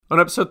On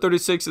episode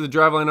 36 of the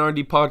Driveline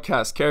R&D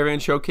podcast, Caravan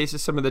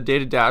showcases some of the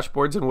data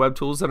dashboards and web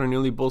tools that our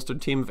newly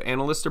bolstered team of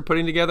analysts are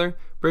putting together.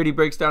 Brady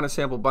breaks down a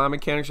sample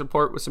biomechanics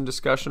report with some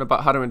discussion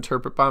about how to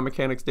interpret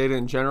biomechanics data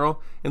in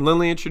general. And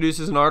Lindley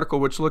introduces an article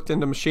which looked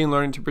into machine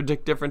learning to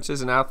predict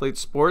differences in athletes'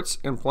 sports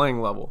and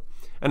playing level.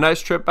 A nice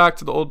trip back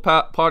to the old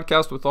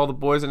podcast with all the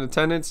boys in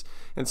attendance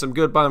and some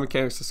good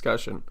biomechanics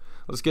discussion.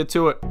 Let's get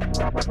to it.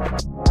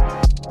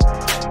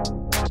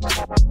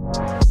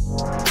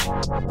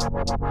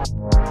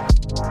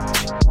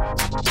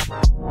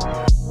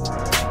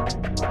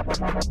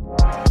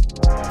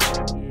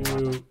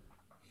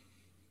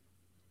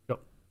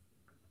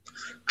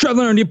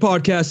 Driveline R&D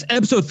podcast,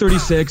 episode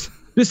 36.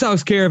 This is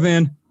Alex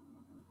Caravan,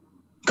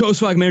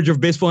 co-swag manager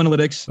of Baseball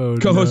Analytics,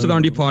 co-host of the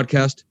R&D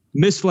podcast.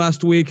 Missed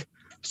last week,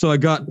 so I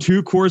got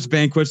 2 Coors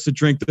Banquets to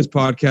drink this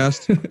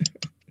podcast.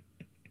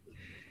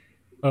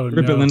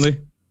 Rip it,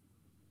 Lindley.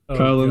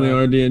 Kyle Lindley,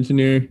 R&D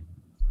engineer,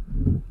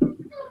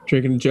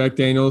 drinking Jack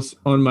Daniels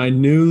on my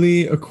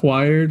newly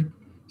acquired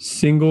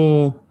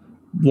single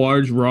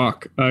large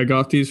rock. I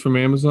got these from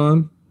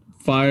Amazon.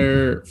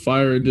 Fire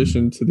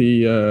addition to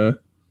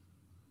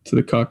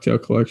the cocktail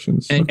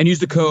collections. And use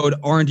the code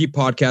R&D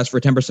podcast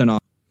for 10%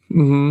 off.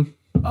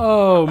 Mm-hmm.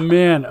 Oh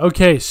man.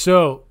 Okay,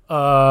 so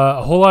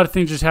a whole lot of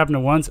things just happened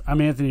at once.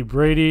 I'm Anthony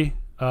Brady,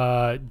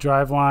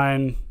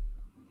 Driveline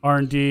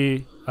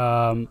R&D,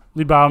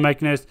 lead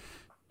biomechanist,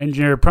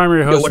 engineer,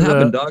 primary host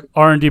of the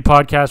R&D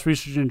podcast,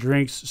 Research and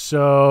Drinks.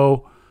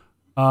 So,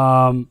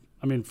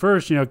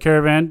 first,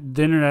 Caravan,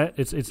 the internet,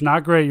 it's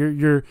not great.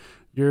 You're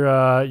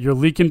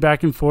leaking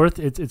back and forth.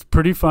 It's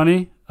pretty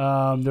funny.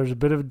 There's a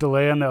bit of a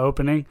delay on the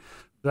opening.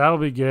 That'll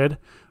be good.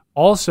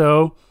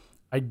 Also,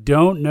 I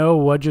don't know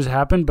what just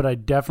happened, but I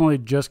definitely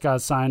just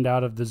got signed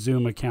out of the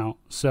Zoom account.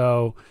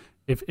 So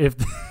if if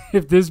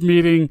this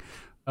meeting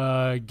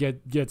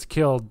gets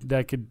killed,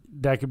 that could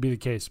be the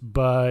case.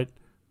 But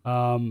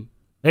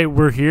hey,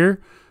 we're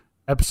here,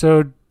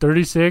 episode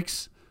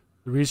 36,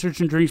 the Research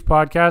and Drinks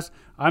podcast.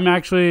 I'm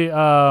actually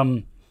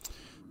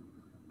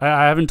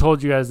I haven't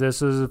told you guys this.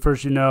 This is the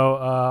first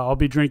I'll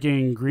be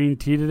drinking green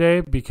tea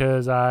today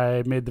because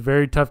I made the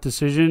very tough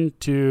decision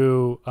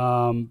to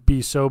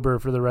be sober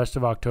for the rest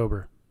of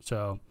October.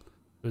 So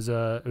it was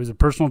a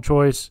personal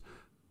choice.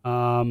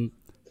 And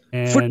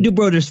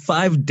bro, there's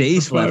 5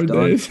 days left.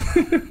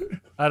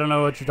 I don't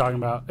know what you're talking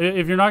about.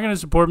 If you're not going to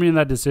support me in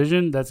that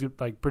decision, that's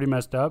like pretty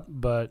messed up.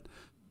 But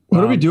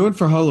what are we doing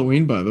for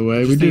Halloween, by the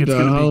way? We did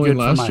Halloween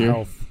last year.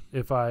 Health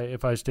if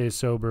I stay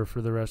sober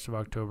for the rest of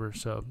October,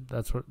 so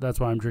that's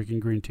why I'm drinking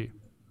green tea.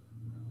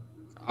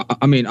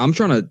 I'm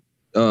trying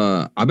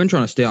to. I've been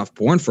trying to stay off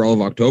porn for all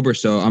of October,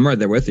 so I'm right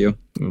there with you.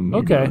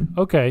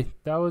 Okay,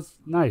 that was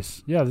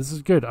nice. Yeah, this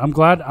is good. I'm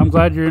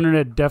glad your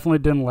internet definitely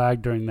didn't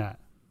lag during that.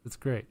 That's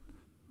great.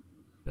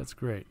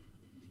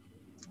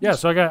 Yeah,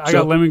 so I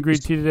got lemon green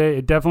tea today.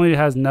 It definitely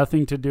has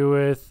nothing to do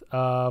with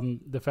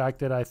the fact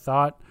that I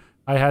thought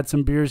I had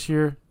some beers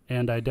here,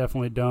 and I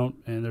definitely don't.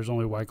 And there's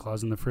only White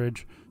Claws in the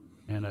fridge,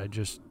 and I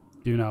just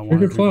do not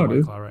want to drink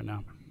White Claw right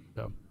now.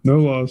 So no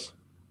laws.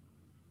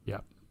 Yeah,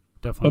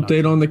 definitely.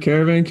 Update on the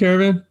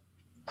caravan.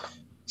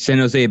 San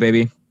Jose,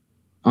 baby,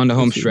 on the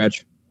home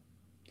stretch.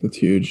 That's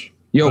huge.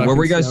 Yo, where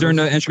were you guys during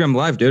the Instagram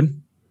live,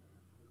 dude?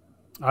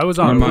 I was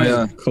on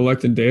my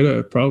collecting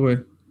data. Probably.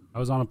 I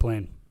was on a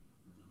plane.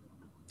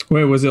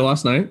 Wait, was it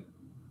last night?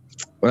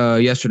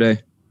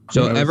 Yesterday.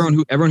 So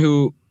everyone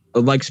who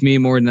likes me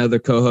more than other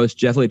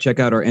co-hosts, definitely check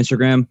out our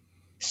Instagram,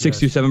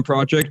 627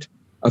 Project.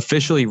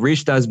 Officially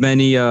reached as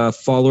many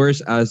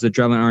followers as the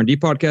Driveline R&D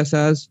podcast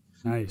has.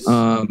 Nice.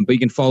 But you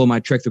can follow my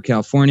trek through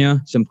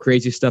California. Some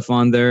crazy stuff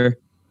on there,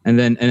 and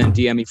then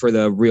DM me for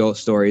the real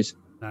stories.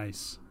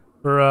 Nice.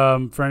 For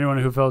anyone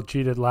who felt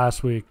cheated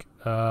last week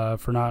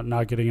for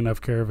not getting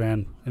enough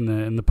Caravan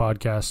in the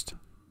podcast,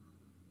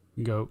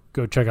 go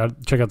check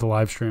out the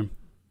live stream.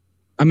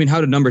 I mean, how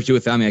did numbers do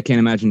without me? I can't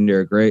imagine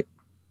they're great.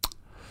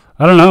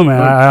 I don't know,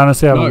 man. I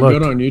honestly haven't looked. Not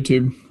good on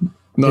YouTube.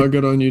 Not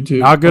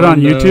good on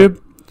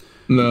YouTube?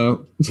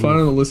 No. It's fine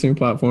on the listening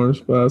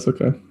platforms, but that's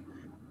okay.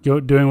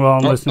 Doing well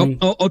on listening?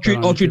 I'll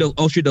treat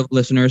the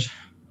listeners.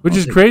 Which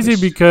is crazy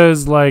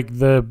because like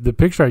the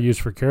picture I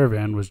used for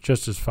Caravan was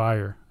just as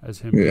fire as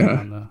him being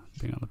on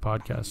the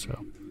podcast.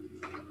 So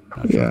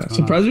yeah,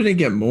 surprised we didn't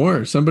get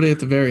more. Somebody at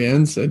the very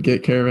end said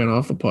get Caravan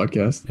off the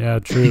podcast. Yeah,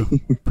 true.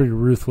 Pretty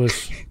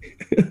ruthless.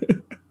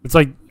 It's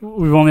like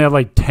we've only had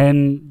like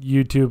 10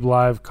 YouTube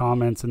live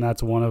comments, and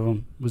that's one of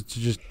them was to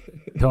just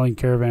telling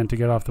Caravan to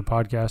get off the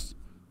podcast.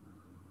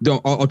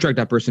 I'll track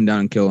that person down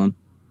and kill him.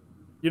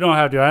 You don't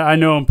have to. I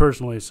know him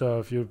personally, so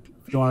if you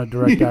want a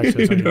direct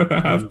access, I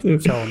can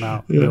tell him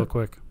out real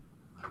quick.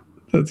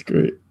 That's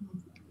great.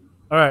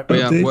 All right.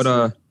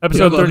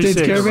 Episode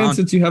 36. Caravan,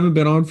 since you haven't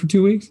been on for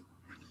 2 weeks?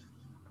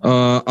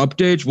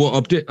 Updates. Well,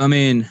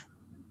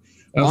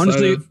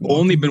 honestly,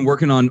 only been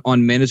working on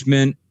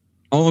management.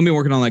 Only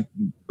working on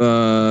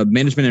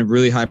management and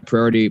really high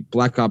priority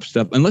Black Ops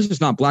stuff. Unless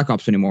it's not Black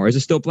Ops anymore. Is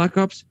it still Black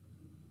Ops?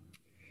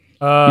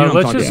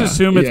 Let's just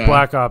assume it's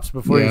Black Ops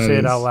before you say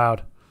it out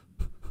loud.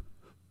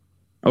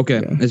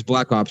 Okay, Yeah. it's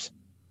Black Ops.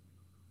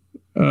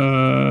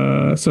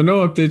 So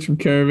no updates from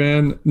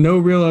Caravan. No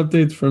real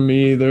updates from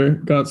me either.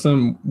 Got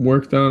some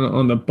work done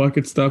on the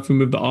bucket stuff. We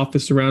moved the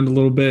office around a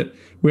little bit.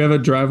 We have a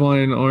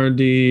Driveline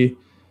R&D,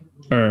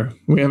 or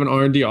we have an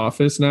R&D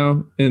office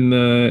now in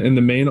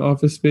the main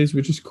office space,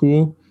 which is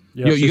cool.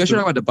 Yeah, Yo, you guys should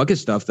talk about the bucket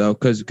stuff though,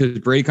 because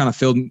Brady kind of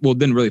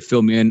didn't really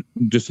fill me in.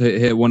 Just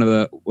hit one of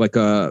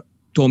the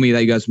told me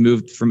that you guys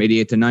moved from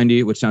 88 to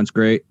 90, which sounds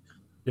great.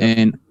 Yeah.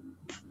 And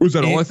was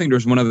that all? I think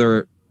there's one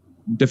other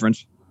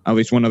difference, at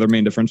least one other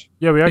main difference.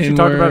 Yeah, we actually And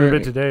talked about it a we're-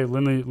 bit today.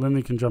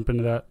 Lindley can jump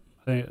into that.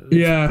 I think it's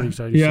Yeah, pretty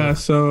exciting yeah.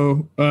 stuff.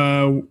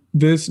 So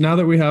this, now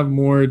that we have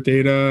more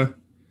data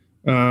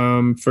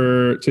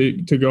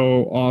to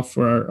go off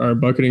for our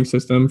bucketing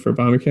system for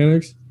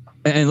biomechanics.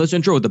 And let's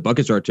intro what the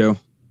buckets are too.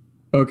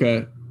 Okay,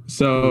 Ooh,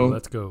 so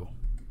let's go.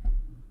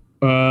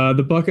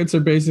 the buckets are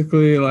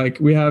basically like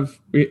we are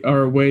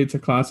a way to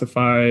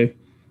classify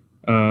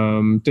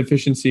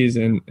deficiencies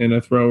in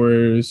a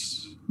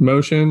thrower's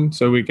motion,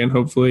 so we can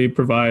hopefully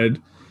provide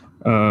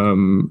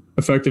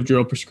effective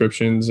drill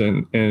prescriptions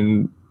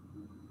and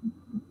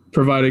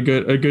provide a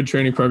good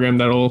training program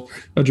that'll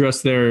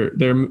address their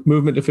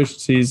movement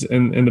deficiencies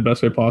in the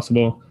best way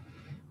possible.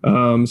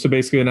 So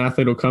basically, an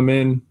athlete will come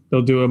in,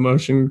 they'll do a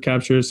motion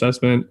capture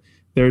assessment.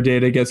 Their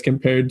data gets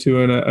compared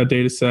to a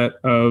data set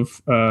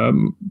of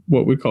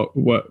what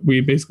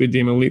we basically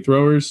deem elite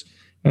throwers,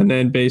 and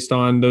then based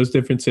on those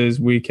differences,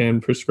 we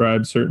can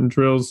prescribe certain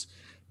drills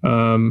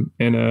in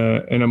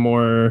a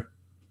more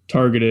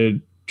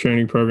targeted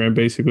training program,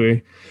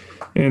 basically.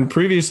 And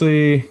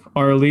previously,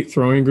 our elite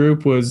throwing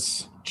group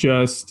was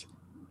just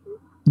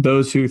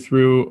those who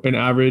threw an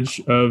average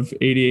of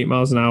 88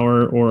 miles an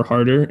hour or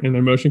harder in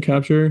their motion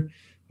capture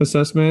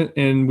assessment,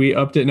 and we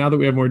upped it now that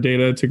we have more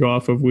data to go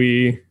off of.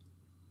 We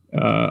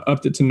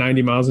upped it to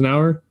 90 miles an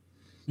hour.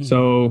 Mm-hmm.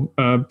 So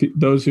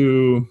those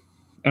who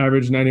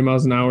average 90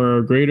 miles an hour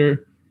or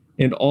greater,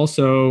 and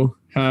also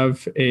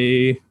have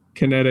a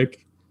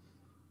kinetic,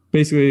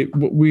 basically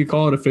we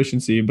call it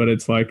efficiency, but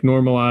it's like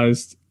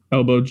normalized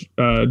elbow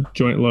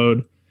joint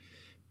load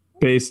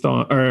based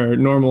on, or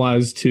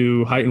normalized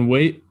to height and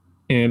weight,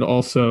 and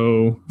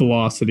also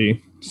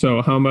velocity.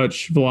 So how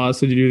much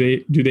velocity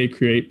do they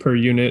create per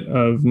unit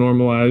of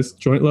normalized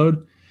joint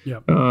load? Yeah.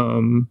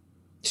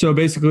 So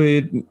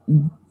basically,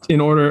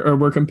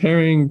 we're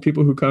comparing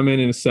people who come in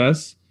and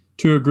assess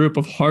to a group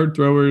of hard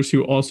throwers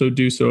who also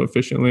do so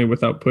efficiently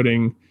without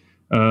putting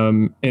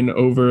an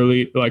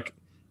overly, like,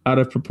 out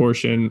of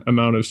proportion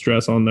amount of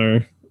stress on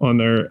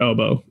their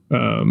elbow.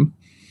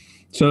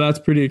 So that's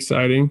pretty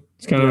exciting.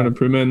 It's kind of an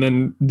improvement. And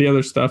then the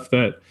other stuff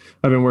that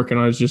I've been working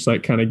on is just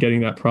like kind of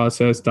getting that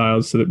process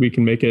dialed so that we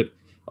can make it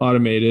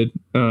automated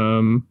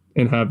and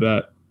have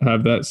that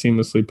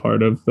seamlessly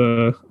part of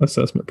the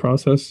assessment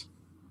process.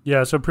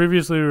 Yeah, so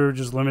previously we were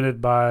just limited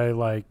by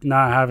like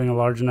not having a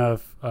large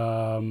enough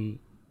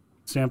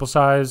sample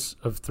size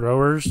of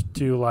throwers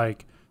to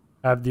like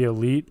have the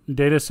elite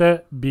data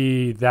set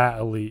be that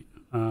elite.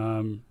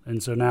 And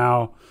so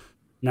now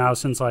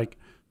since like,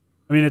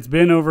 I mean, it's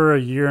been over a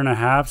year and a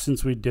half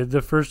since we did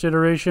the first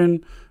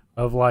iteration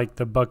of like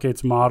the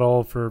buckets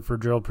model for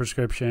drill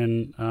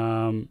prescription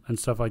and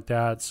stuff like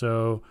that.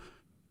 So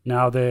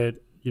now that,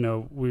 you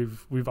know,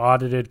 we've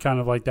audited kind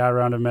of like that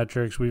round of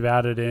metrics, we've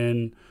added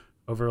in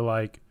over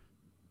like,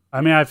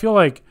 I mean, I feel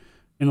like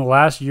in the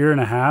last year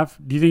and a half,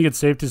 do you think it's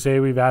safe to say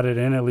we've added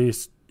in at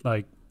least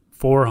like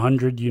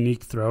 400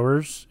 unique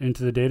throwers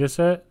into the data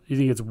set? You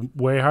think it's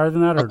way higher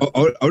than that?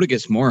 Or? I would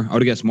guess more. I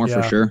would guess more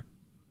for sure.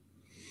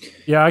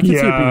 Yeah, I can see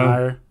it being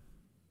higher.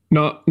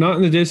 Not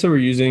in the data set we're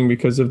using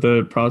because of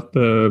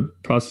the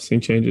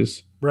processing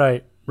changes.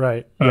 Right.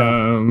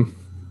 Yeah.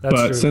 That's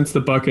but true. since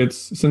the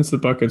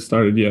buckets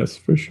started, yes,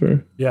 for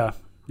sure. Yeah.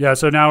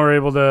 So now we're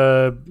able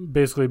to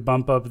basically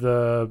bump up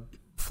the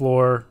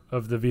floor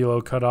of the velo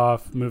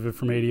cutoff, move it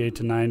from 88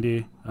 to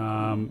 90.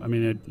 I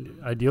mean,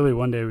 ideally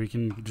one day we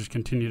can just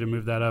continue to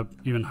move that up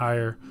even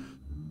higher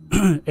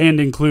and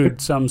include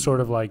some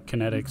sort of like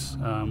kinetics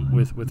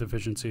with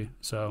efficiency.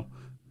 So,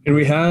 and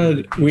we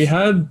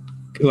had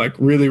like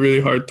really,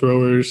 really hard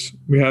throwers.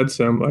 We had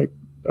some like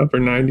upper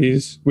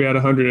 90s. We had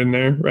 100 in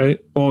there, right?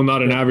 Well,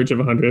 not an average of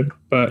 100,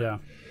 but yeah.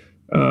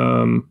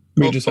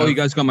 You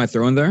guys got my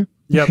throw in there?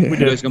 Yep, we did.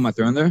 You guys got my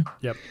throw in there?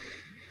 Yep.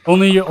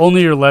 Only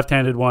your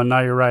left-handed one,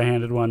 not your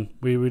right-handed one.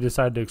 We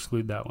decided to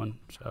exclude that one.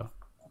 So.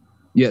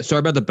 Yeah, sorry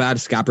about the bad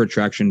scapper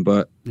traction,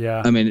 but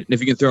yeah, I mean, if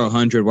you can throw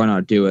 100, why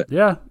not do it?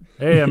 Yeah.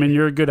 Hey, I mean,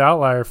 you're a good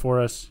outlier for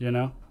us, you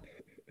know.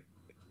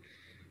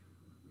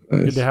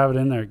 Nice. Good to have it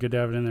in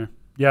there.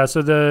 Yeah.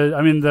 So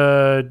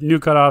the new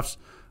cutoffs,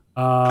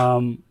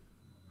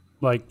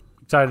 like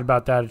excited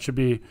about that. It should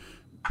be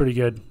pretty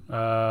good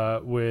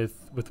with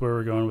where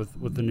we're going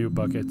with the new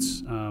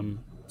buckets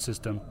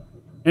system,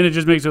 and it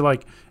just makes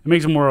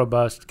it more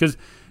robust because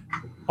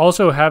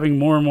also having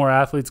more and more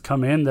athletes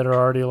come in that are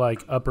already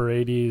like upper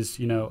 80s,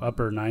 you know,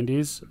 upper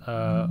 90s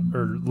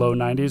or low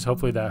 90s.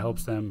 Hopefully that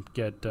helps them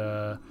get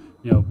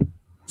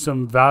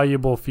some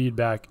valuable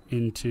feedback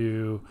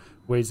into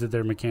ways that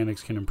their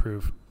mechanics can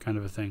improve, kind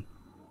of a thing.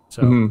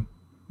 So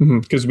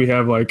because we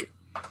have like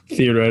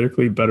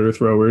theoretically better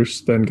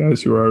throwers than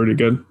guys who are already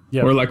good,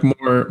 or like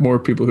more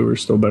people who are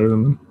still better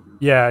than them.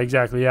 Yeah,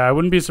 exactly. Yeah, I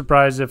wouldn't be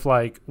surprised if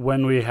like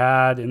when we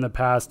had in the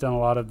past done a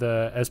lot of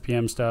the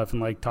SPM stuff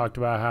and like talked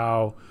about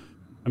how,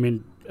 I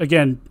mean,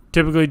 again,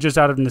 typically just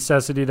out of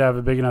necessity to have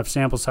a big enough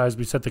sample size,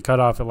 we set the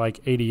cutoff at like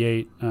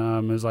 88.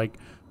 It was like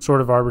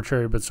sort of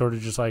arbitrary, but sort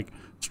of just like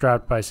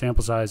strapped by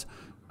sample size.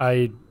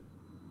 I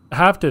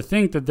have to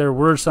think that there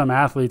were some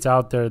athletes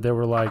out there that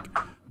were like,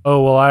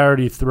 oh, well, I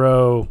already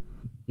throw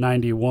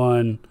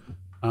 91.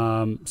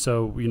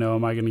 So,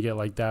 am I going to get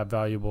like that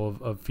valuable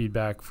of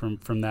feedback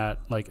from that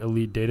like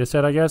elite data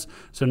set, I guess?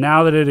 So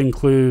now that it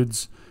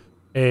includes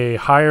a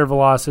higher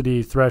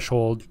velocity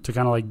threshold to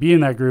kind of like be in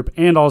that group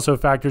and also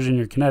factors in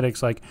your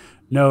kinetics, like,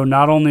 no,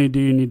 not only do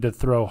you need to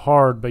throw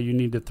hard, but you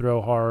need to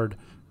throw hard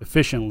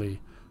efficiently.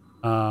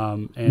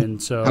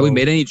 And so have we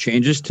made any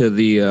changes to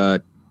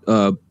the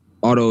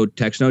auto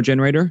text node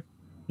generator?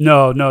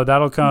 No,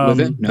 that'll come.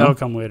 No? That'll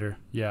come later.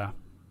 Yeah.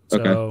 So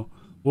Okay.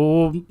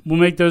 we'll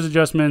make those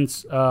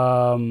adjustments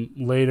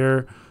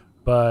later,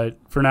 but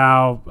for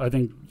now, I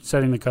think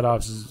setting the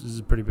cutoffs is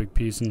a pretty big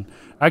piece. And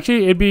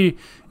actually, it'd be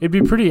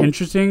pretty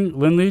interesting,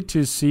 Lindley,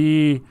 to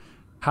see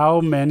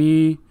how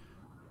many.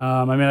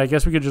 I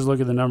guess we could just look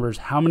at the numbers.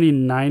 How many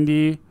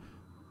 90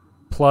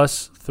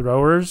 plus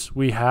throwers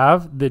we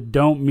have that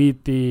don't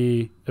meet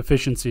the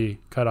efficiency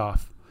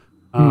cutoff?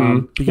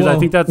 Because I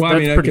think that's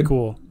pretty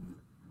cool.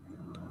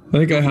 I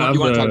think I have. You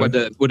want to talk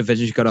about what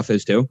efficiency cutoff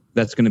is too?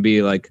 That's going to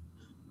be like.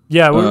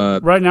 Yeah,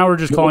 right now we're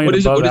just calling it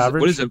above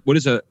average. What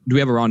is a? Do we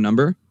have a raw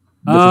number?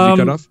 The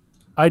efficiency cutoff.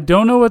 I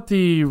don't know what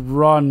the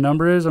raw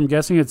number is. I'm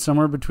guessing it's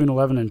somewhere between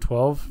 11 and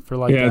 12 for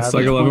like. Yeah, it's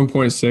like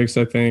 11.6,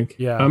 I think.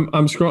 Yeah,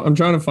 I'm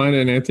trying to find it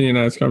in Anthony and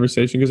I's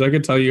conversation because I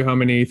could tell you how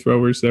many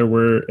throwers there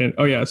were.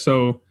 And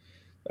so,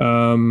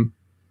 in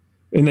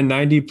the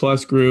 90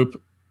 plus group,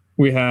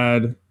 we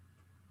had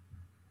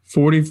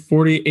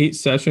 48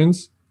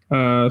 sessions.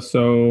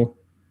 So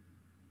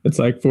it's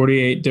like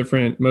 48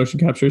 different motion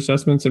capture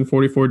assessments and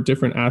 44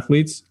 different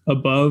athletes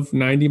above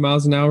 90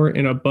 miles an hour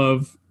and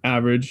above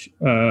average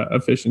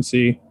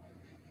efficiency.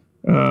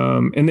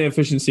 And the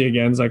efficiency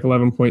again is like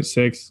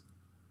 11.6.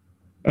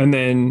 And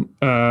then,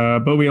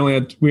 but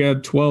we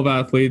had 12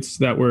 athletes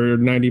that were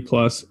 90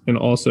 plus and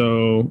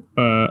also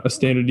a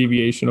standard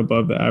deviation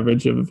above the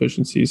average of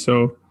efficiency.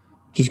 So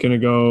just going to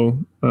go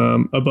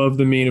above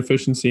the mean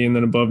efficiency and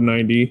then above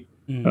 90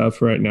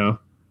 for right now.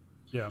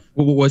 Yeah.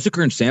 Well, what's the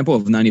current sample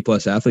of 90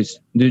 plus athletes?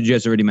 Did you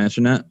guys already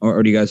mention that,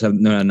 or do you guys have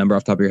a number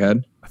off the top of your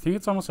head? I think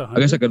it's almost 100.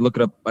 I guess I could look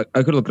it up.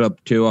 I could look it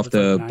up too off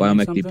the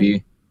Biomech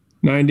DP.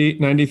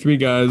 93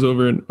 guys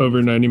over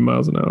 90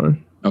 miles an hour.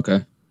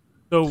 Okay.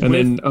 So and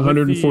then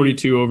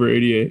 142 over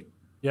 88.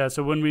 Yeah.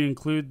 So when we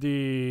include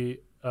the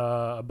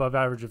above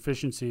average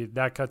efficiency,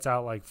 that cuts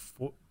out like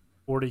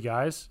 40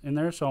 guys in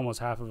there. So almost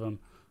half of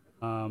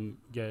them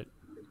get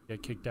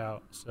kicked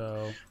out.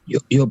 So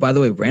yo, by the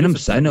way, random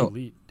side note,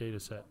 elite data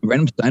set.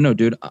 Random side note,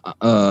 dude.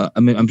 I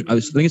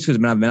was thinking it's because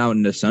I've been out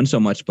in the sun so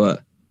much,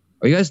 but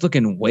are you guys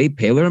looking way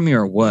paler than me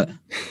or what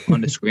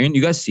on the screen?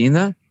 You guys seeing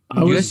that?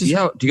 Do you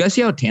guys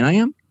see how tan I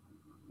am?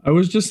 I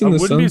was just in the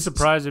sun. I wouldn't be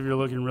surprised if you're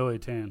looking really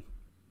tan.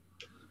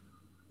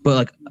 But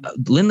like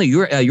Lindley,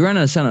 you're in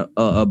the sun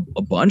a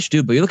bunch,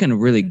 dude. But you're looking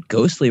really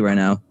ghostly right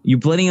now. You're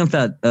blending up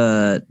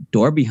that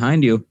door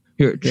behind you.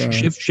 Here,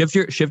 shift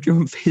your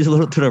face a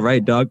little to the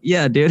right, dog.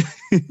 Yeah, dude.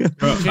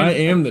 Bro, I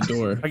am the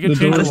door. I can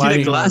change the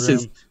lighting.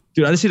 Glasses,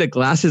 dude. I just see the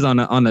glasses on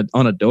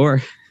a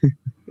door.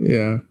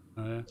 Yeah.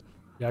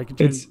 Yeah, I can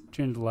change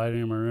the lighting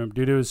in my room,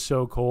 dude. It was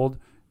so cold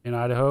in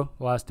Idaho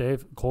the last day.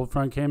 Cold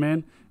front came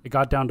in. It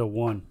got down to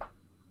 1.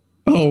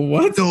 Oh,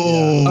 what?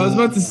 Oh. I was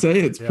about to say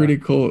it's pretty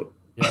cold.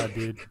 Yeah,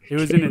 dude. It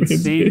was an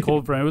insane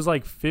cold front. It was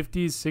like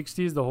 50s,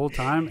 60s the whole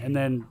time. And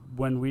then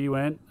when we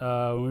went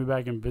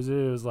back and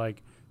visited, it was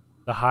like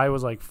the high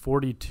was like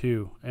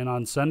 42. And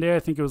on Sunday, I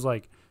think it was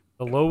like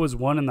the low was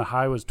 1 and the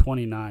high was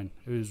 29.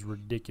 It was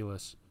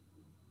ridiculous.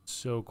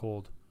 So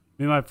cold.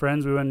 Me and my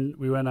friends,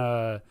 we went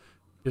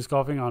disc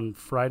golfing on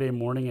Friday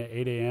morning at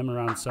 8 a.m.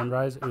 around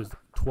sunrise. It was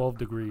 12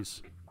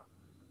 degrees.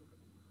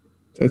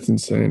 That's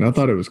insane. I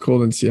thought it was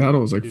cold in Seattle.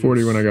 It was like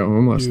 40 when I got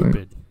home last night. I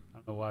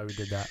don't know why we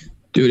did that.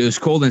 Dude, it was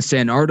cold in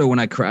San Ardo when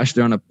I crashed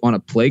there on a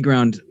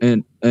playground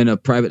in a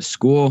private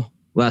school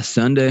last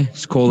Sunday.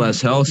 It's cold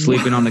as hell,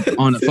 sleeping on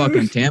the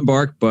fucking tan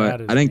bark,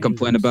 but I didn't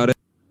complain about it.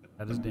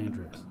 That is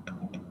dangerous.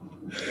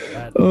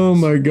 Oh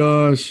my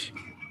gosh.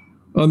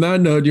 On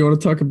that note, do you want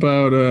to talk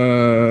about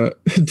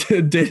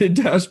data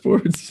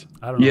dashboards?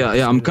 I don't know.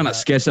 Yeah. I'm kind of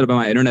sketched out about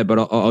my internet, but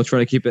I'll try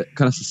to keep it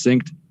kind of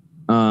succinct.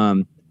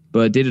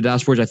 But data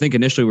dashboards, I think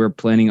initially we were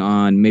planning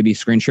on maybe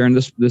screen sharing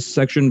this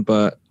section,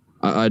 but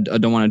I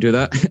don't want to do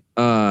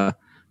that.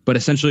 But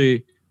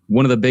essentially,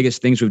 one of the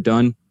biggest things we've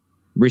done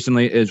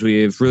recently is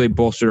we've really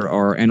bolstered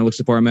our analytics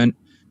department,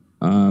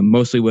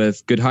 mostly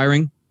with good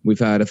hiring. We've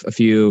had a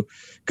few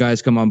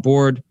guys come on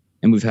board,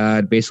 and we've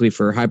had basically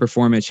for high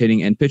performance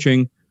hitting and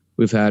pitching,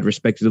 we've had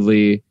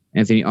respectively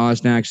Anthony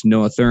Osnax,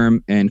 Noah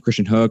Thurm, and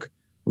Christian Hook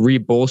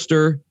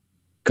re-bolster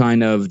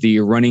kind of the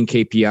running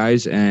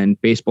KPIs and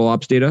baseball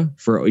ops data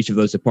for each of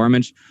those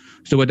departments.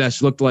 So what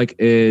that's looked like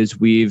is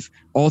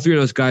all three of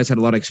those guys had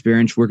a lot of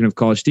experience working with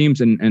college teams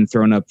and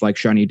throwing up like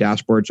shiny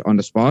dashboards on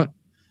the spot.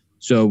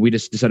 So we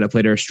just decided to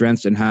play to our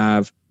strengths and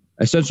have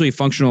essentially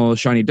functional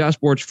shiny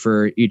dashboards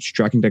for each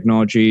tracking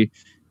technology.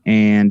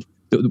 And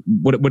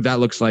what that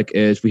looks like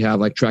is we have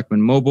like TrackMan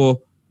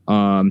Mobile,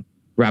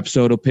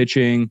 Rapsodo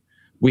pitching.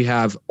 We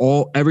have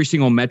every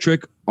single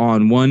metric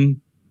on one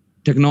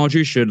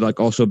technology should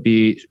also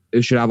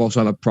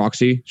have a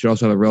proxy, should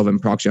also have a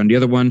relevant proxy on the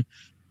other one.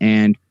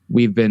 And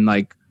we've been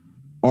like,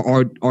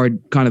 our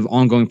kind of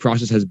ongoing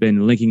process has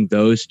been linking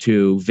those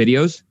to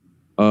videos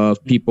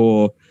of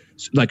people.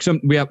 Like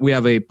we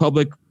have a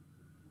public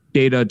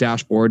data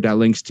dashboard that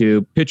links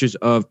to pitches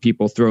of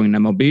people throwing in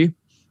MLB.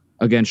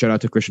 Again, shout out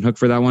to Christian Hook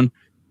for that one.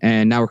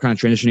 And now we're kind of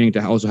transitioning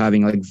to also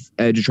having like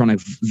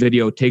Edgertronic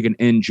video taken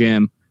in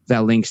gym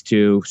that links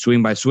to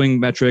swing by swing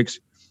metrics,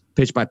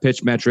 pitch by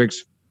pitch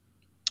metrics.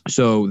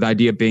 So the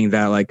idea being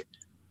that like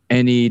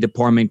any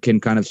department can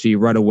kind of see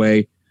right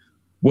away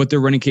what their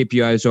running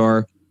KPIs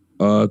are,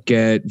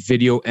 get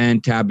video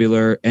and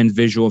tabular and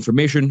visual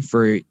information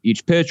for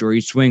each pitch or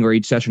each swing or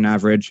each session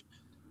average.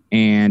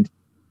 And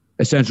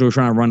essentially we're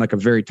trying to run like a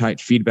very tight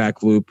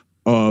feedback loop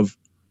of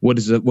what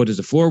does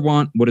the floor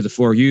want, what does the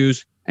floor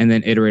use, and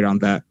then iterate on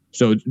that.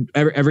 So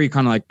every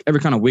kind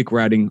of week we're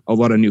adding a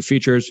lot of new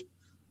features.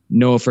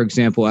 Noah, for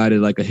example,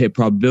 added like a hit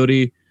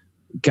probability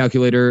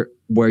calculator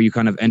where you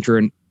kind of enter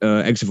an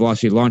exit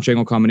velocity launch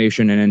angle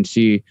combination and then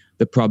see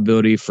the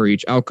probability for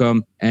each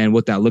outcome and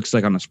what that looks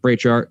like on a spray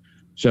chart.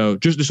 So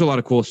just a lot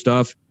of cool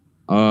stuff.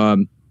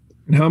 And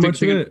how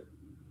much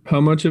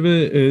of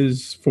it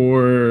is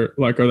for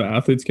like, are the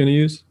athletes going to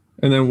use?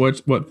 And then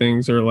what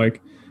things are like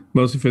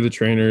mostly for the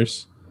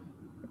trainers,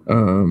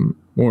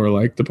 or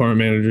like department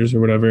managers or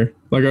whatever?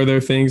 Like, are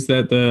there things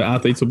that the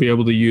athletes will be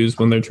able to use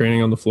when they're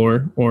training on the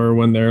floor or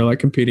when they're like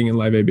competing in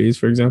live ABs,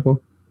 for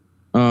example?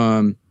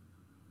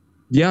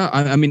 Yeah,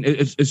 I mean,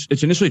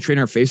 it's initially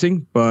trainer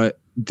facing, but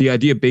the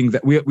idea being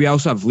that we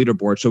also have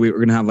leaderboards. So we're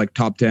going to have like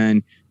top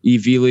 10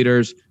 EV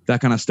leaders,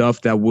 that kind of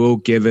stuff that will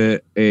give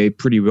it a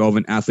pretty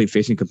relevant athlete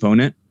facing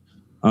component,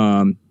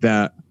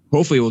 that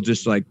hopefully will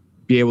just like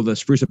be able to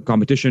spruce up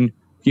competition,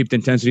 keep the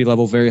intensity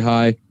level very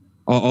high,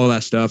 all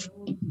that stuff.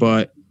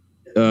 But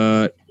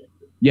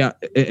yeah,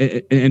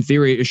 in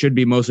theory, it should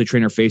be mostly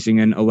trainer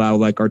facing and allow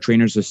like our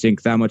trainers to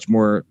sync that much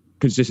more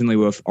consistently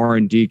with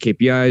R&D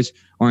KPIs,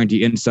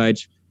 R&D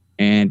insights,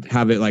 and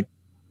have it like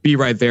be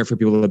right there for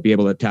people to be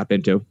able to tap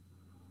into.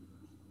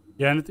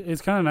 Yeah, and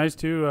it's kind of nice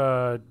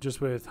too, just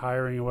with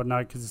hiring and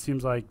whatnot, because it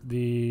seems like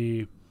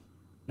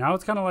now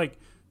it's kind of like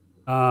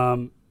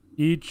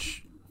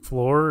each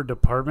floor or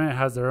department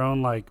has their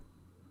own like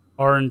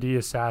R&D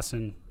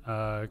assassin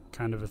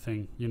kind of a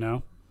thing, you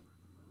know?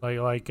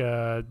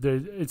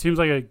 It seems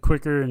like a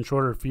quicker and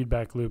shorter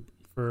feedback loop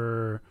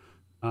for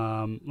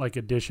like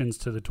additions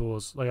to the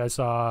tools. Like I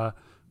saw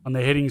on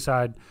the hitting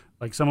side,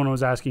 like someone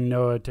was asking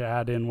Noah to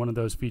add in one of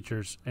those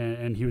features,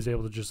 and he was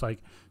able to just like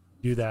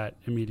do that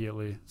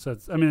immediately. So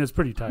it's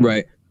pretty tight.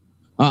 Right.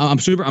 I'm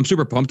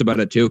super pumped about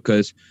it too,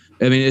 because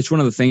I mean it's one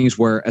of the things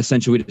where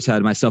essentially we just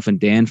had myself and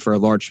Dan for a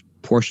large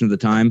portion of the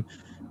time,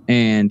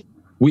 and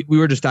we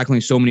were just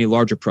tackling so many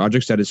larger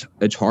projects that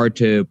it's hard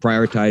to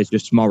prioritize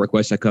just small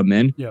requests that come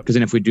in. Because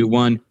then if we do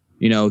one,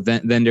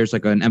 then there's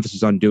like an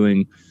emphasis on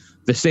doing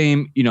the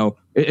same.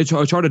 It's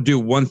hard to do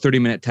one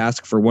 30-minute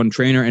task for one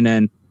trainer and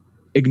then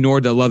ignore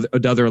the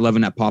other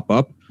 11 that pop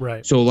up.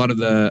 Right. So a lot of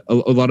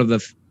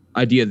the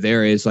idea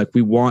there is like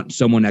we want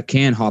someone that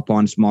can hop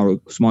on small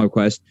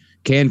requests,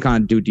 can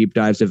kind of do deep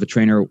dives if the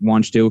trainer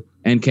wants to,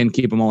 and can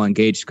keep them all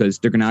engaged because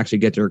they're going to actually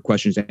get their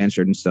questions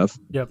answered and stuff.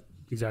 Yep.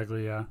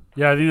 Exactly. Yeah.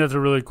 I think that's a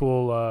really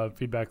cool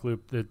feedback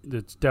loop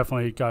that's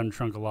definitely gotten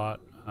shrunk a lot,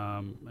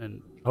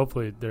 and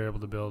hopefully they're able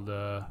to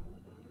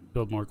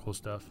build more cool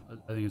stuff.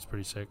 I think it's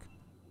pretty sick.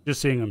 Just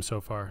seeing them so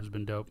far has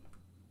been dope.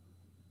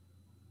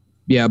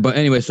 Yeah, but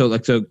anyway, so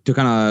to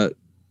kind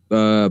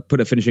of put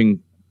a finishing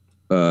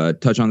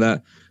touch on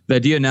that, the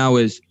idea now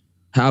is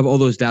have all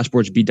those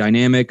dashboards be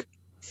dynamic,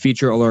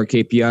 feature all our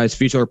KPIs,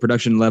 feature our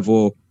production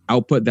level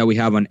output that we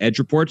have on Edge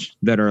reports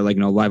that are like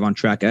live on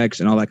TrackX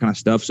and all that kind of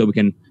stuff, so we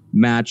can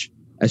match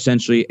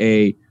essentially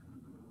a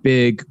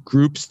big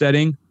group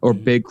setting or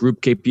big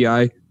group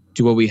KPI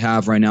to what we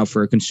have right now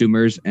for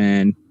consumers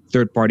and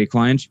third-party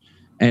clients,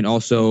 and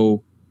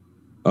also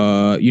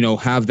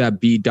have that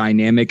be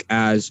dynamic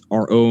as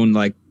our own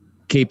like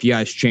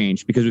KPIs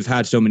change, because we've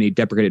had so many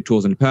deprecated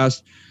tools in the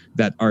past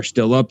that are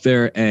still up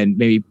there, and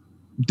maybe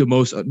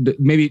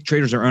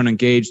traders are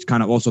unengaged,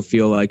 kind of also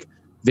feel like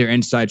their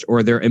insights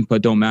or their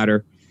input don't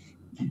matter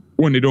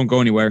when they don't go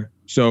anywhere.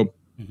 So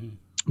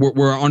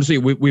we're honestly,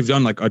 we've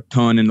done like a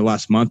ton in the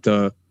last month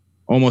to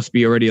almost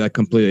be already like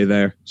completely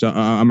there. So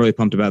I'm really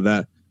pumped about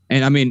that.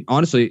 And I mean,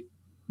 honestly,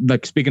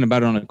 like speaking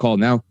about it on a call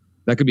now,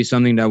 that could be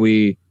something that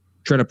we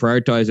try to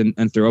prioritize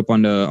and throw up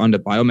on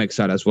the Biomix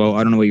side as well.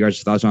 I don't know what you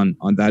guys' thoughts on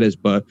that is,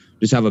 but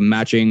just have a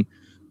matching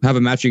have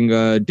a matching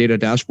data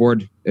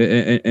dashboard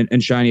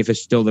and Shiny if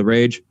it's still the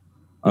rage.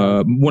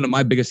 One of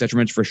my biggest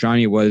detriments for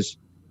Shiny was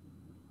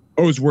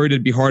I was worried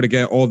it'd be hard to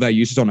get all that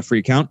usage on a free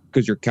account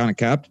because you're kind of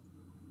capped,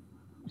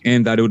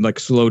 and that it would like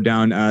slow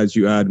down as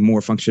you add more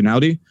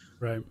functionality.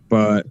 Right.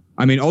 But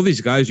I mean, all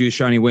these guys use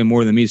Shiny way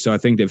more than me, so I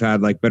think they've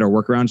had like better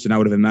workarounds than I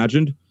would have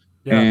imagined.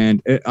 Yeah.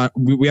 And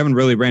we haven't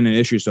really ran an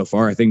issue so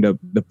far. I think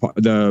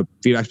the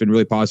feedback's been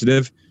really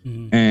positive.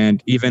 Mm-hmm.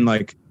 And even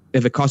like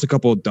if it costs a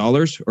couple of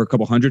dollars or a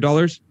couple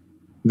 $100,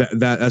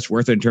 that's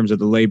worth it in terms of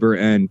the labor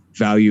and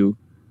value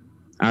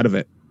out of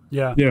it.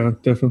 Yeah. Yeah,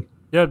 definitely.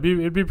 Yeah,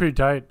 it'd be pretty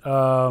tight.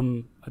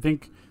 I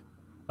think,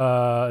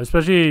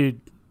 especially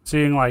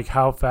seeing like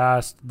how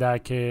fast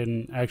that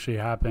can actually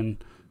happen,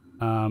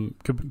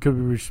 could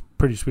be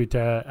pretty sweet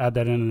to add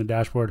that in the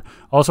dashboard.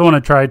 Also want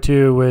to try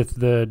too with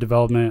the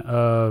development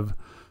of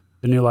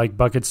the new like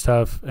bucket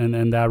stuff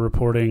and that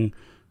reporting.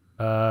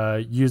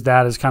 Use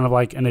that as kind of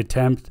like an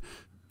attempt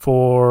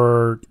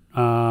for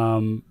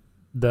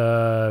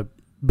the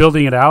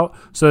building it out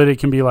so that it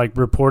can be like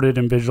reported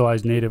and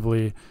visualized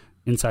natively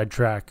inside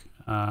Track.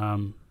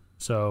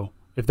 So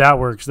if that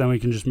works, then we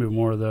can just move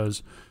more of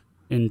those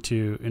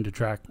into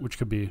Track, which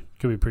could be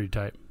pretty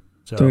tight.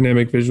 So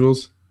dynamic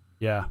visuals.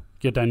 Yeah,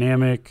 get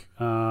dynamic,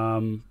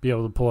 be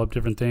able to pull up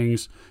different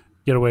things,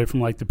 get away from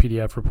like the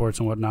PDF reports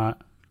and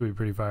whatnot. Could be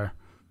pretty fire,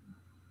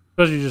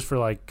 especially just for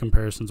like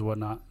comparisons and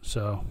whatnot.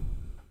 So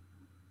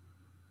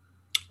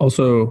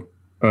also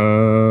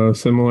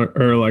similar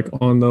or like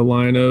on the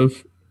line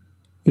of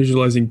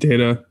visualizing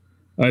data,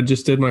 I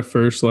just did my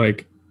first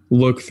like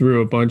look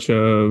through a bunch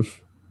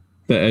of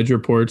the edge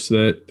reports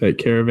that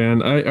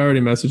Caravan. I already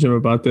messaged him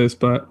about this,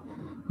 but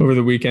over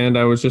the weekend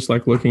I was just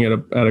like looking at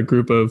a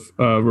group of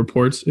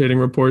reports, hitting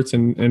reports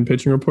and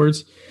pitching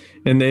reports,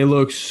 and they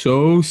look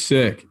so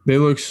sick. They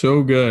look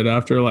so good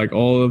after like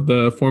all of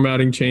the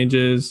formatting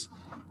changes,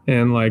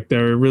 and like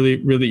they're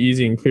really, really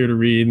easy and clear to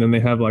read. And then they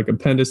have like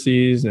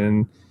appendices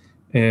and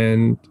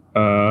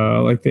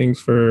like things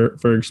for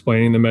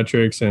explaining the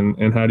metrics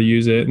and how to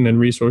use it, and then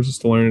resources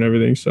to learn and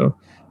everything. So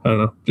I don't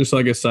know, just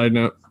like a side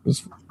note.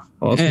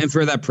 Awesome. And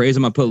for that praise,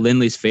 I'm gonna put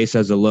Lindley's face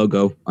as a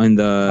logo on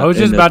the. I was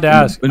just about to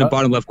ask in the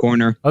bottom left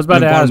corner. I was about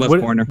to ask,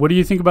 what do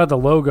you think about the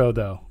logo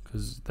though?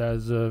 Because that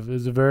is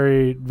a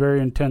very, very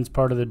intense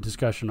part of the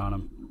discussion on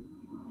him.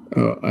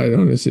 Oh, I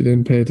honestly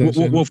didn't pay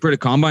attention. Well, for the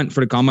combine,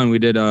 we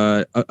did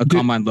a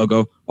combine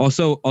logo.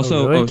 Also,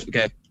 really?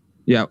 Okay,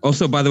 yeah.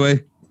 Also, by the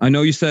way, I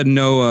know you said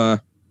no.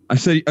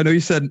 I know you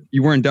said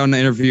you weren't down to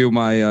interview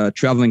my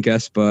traveling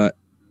guest, but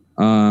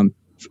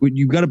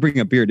you got to bring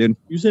a beer, dude.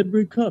 You said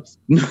bring cups.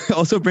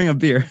 Also bring a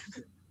beer.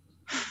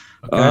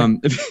 Okay.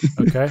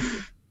 Okay.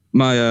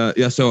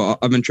 So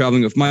I've been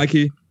traveling with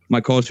Mikey. My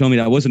college told me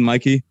that wasn't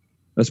Mikey.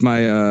 That's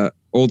my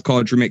old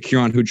college roommate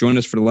Kieran, who joined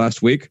us for the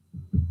last week.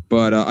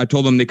 But I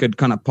told them they could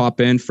kind of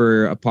pop in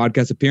for a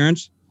podcast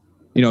appearance.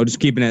 You know, just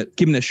keeping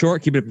it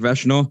short, keeping it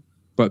professional.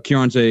 But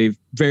Kieran's a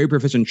very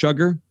proficient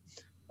chugger.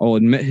 I'll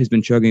admit he's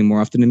been chugging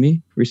more often than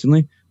me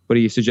recently. But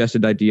he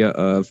suggested the idea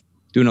of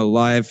doing a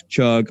live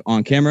chug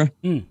on camera.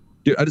 Dude,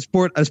 I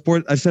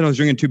said I was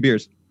drinking 2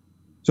 beers.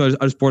 So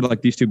I just poured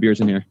like these 2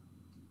 beers in here.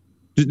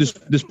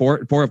 Just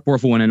pour a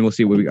full one in, and we'll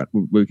see what we got.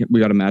 We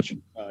got a match.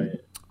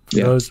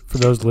 For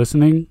those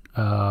listeling,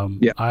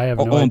 I have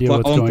no idea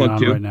what's going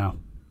on right now.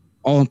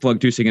 I'll unplug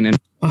too, so you can in.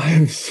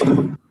 Guys.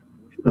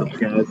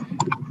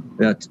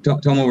 Yeah, tell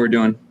them what we're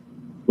doing.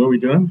 What are we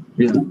doing?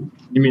 Yeah.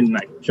 You mean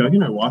like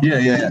chugging or walking?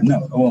 Yeah.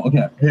 No. Well,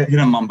 okay. Hit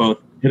them on both.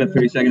 Hit a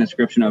 30-second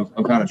description of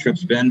how the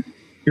trip's been.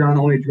 Kieran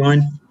only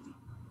joined.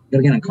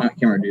 Gotta get on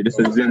camera, dude. This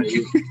is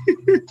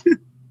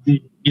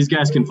These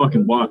guys can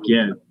fucking walk,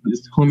 yeah.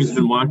 This homie's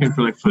been walking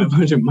for like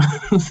 500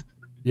 miles.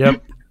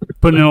 Yep.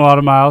 Putting in a lot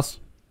of miles.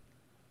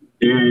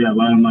 Yeah, a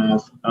lot of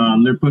miles.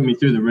 They're putting me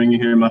through the ringer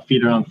here. My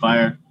feet are on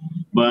fire.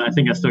 But I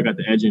think I still got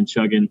the edge in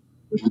chugging,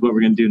 which is what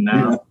we're going to do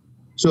now. Yeah.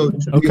 So,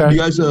 you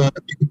guys,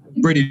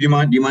 Brady, do you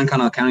mind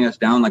kind of counting us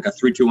down like a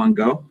 3, 2, 1,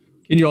 go?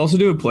 Can you also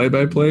do a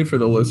play-by-play for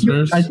the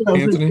listeners,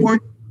 Anthony?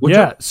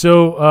 Yeah,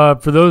 so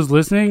for those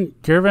listening,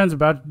 Caravan's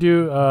about to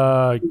do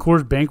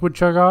Coors Banquet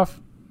chug off.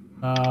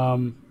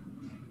 We're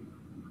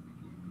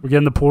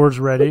getting the pours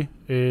ready,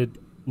 it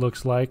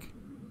looks like.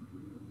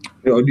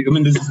 I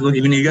mean, does this look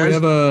even you guys?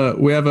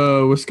 We have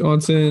a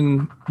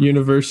Wisconsin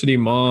University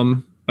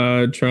mom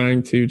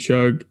trying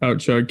to out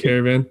chug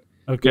Caravan.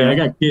 Okay.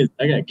 Yeah,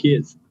 I got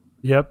kids.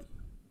 Yep.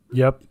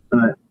 Yep.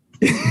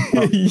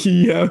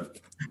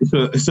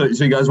 So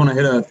you guys want to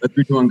hit a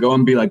 3, 2, 1, go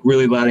and be like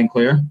really loud and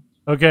clear?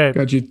 Okay.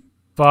 Got you.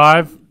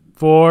 5,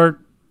 4,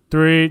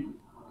 3,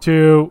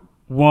 2,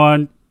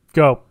 1,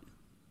 go.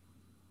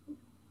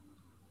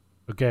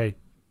 Okay.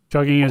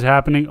 Chugging is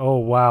happening. Oh,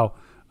 wow.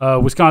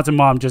 Wisconsin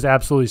mom just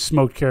absolutely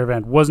smoked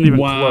Caravan. Wasn't even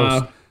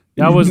close.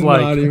 That was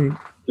like...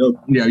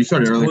 Yeah, you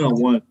started early.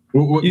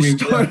 You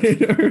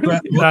started early.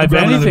 If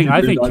anything,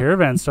 I think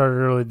Caravan started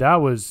early. That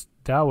was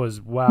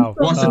wow.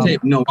 Watch the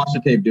tape. No, watch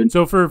the tape, dude.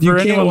 So for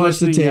anyone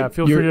listening,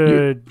 feel free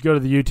to go to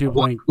the YouTube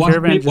link.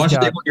 Caravan just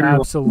got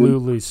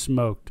absolutely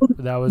smoked.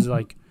 That was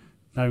like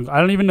I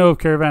don't even know if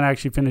Caravan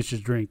actually finished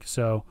his drink,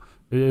 so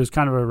it was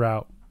kind of a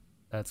rout.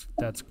 That's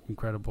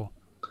incredible.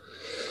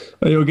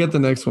 You'll get the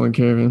next one,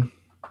 Caravan.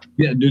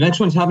 Yeah, the next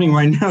one's happening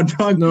right now,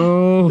 dog.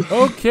 No.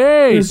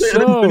 Okay,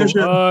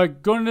 so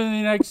going to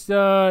the next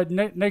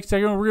next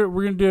segment,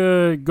 we're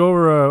gonna go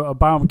over a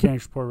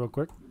biomechanics report real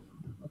quick.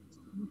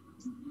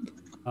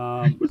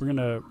 We're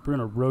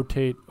gonna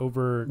rotate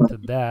over to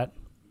that.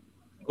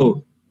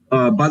 Oh,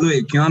 by the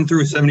way, Keon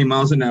threw 70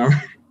 miles an hour.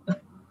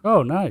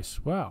 Oh, nice!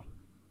 Wow,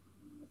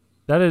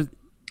 that is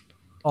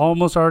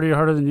almost already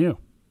harder than you.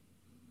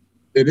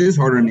 It is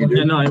harder than you do.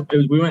 Yeah, no,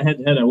 we went head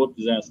to head. I whooped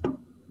his ass.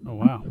 Oh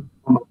wow.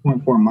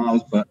 0.4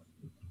 miles, but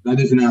that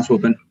is an ass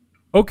whooping.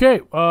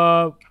 Okay,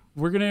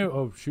 we're gonna.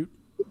 Oh shoot!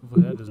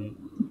 Hopefully that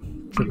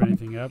doesn't trip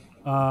anything up.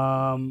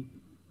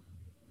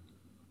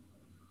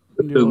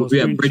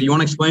 Yeah, Brady, do you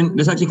want to explain?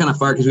 This is actually kind of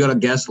fire because we got a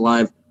guest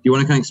live. Do you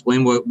want to kind of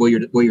explain what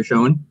you're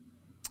showing?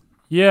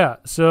 Yeah.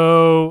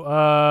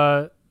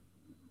 So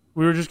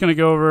we were just gonna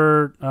go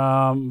over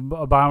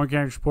a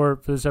biomechanics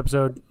report for this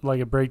episode,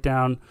 like a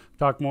breakdown,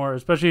 talk more.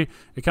 Especially,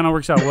 it kind of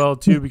works out well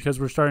too because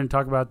we're starting to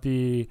talk about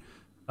the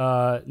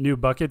new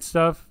bucket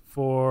stuff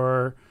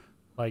for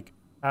like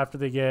after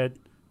they get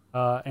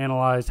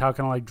analyzed, how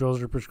kind of like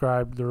drills are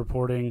prescribed, the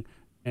reporting,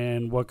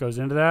 and what goes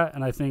into that.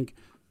 And I think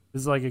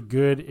this is like a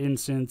good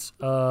instance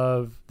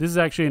of this is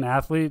actually an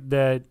athlete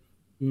that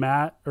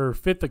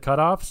fit the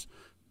cutoffs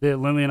that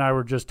Lindley and I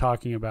were just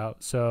talking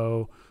about.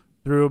 So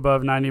threw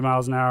above 90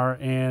 miles an hour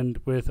and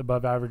with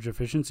above average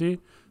efficiency.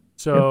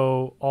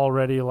 So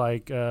already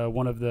like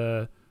one of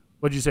the,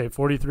 what'd you say,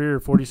 43 or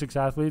 46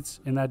 athletes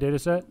in that data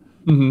set?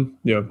 Mm-hmm.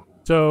 Yeah.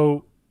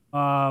 So,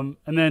 and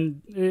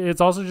then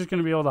it's also just going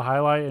to be able to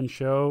highlight and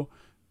show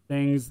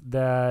things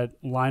that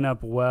line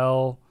up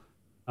well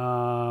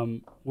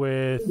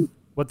with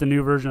what the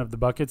new version of the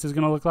buckets is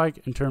going to look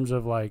like in terms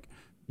of like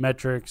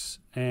metrics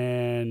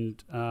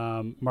and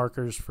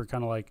markers for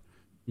kind of like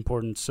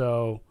importance.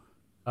 So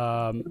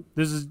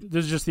this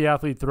is just the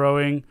athlete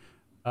throwing,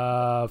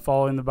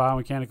 following the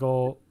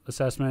biomechanical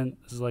assessment.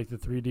 This is like the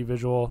 3D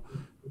visual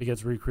that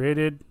gets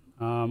recreated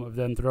of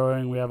them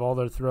throwing. We have all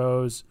their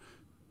throws.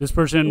 This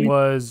person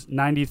was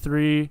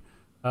 93,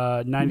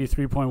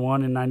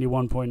 93.1 and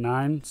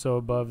 91.9, so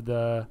above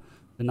the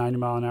 90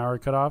 mile an hour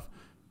cutoff.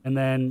 And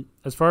then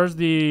as far as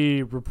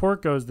the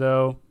report goes,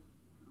 though,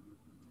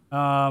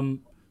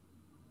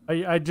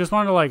 I just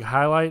wanted to like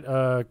highlight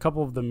a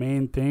couple of the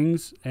main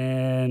things,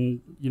 and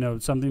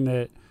something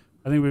that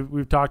I think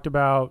we've talked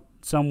about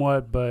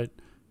somewhat, but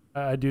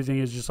I do think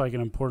is just like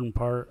an important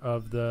part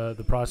of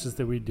the process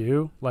that we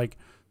do, like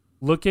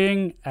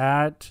looking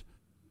at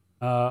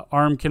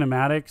arm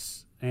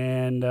kinematics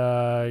and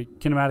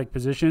kinematic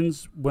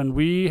positions. When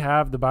we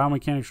have the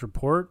biomechanics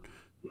report,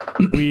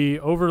 we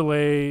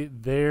overlay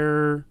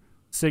their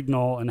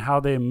signal and how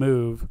they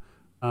move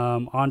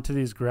onto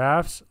these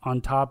graphs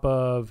on top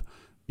of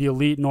the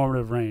elite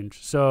normative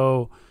range.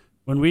 So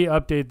when we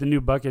update the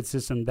new bucket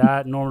system,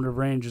 that normative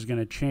range is going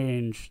to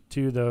change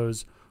to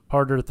those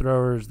harder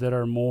throwers that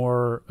are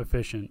more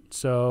efficient.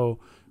 So,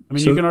 I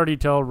mean, you can already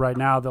tell right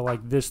now that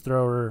like this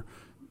thrower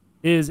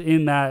is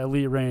in that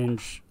elite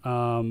range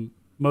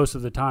most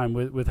of the time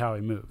with how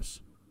he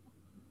moves.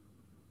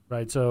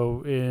 Right.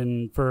 So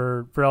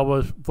for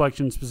elbow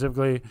flexion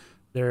specifically,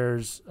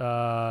 there's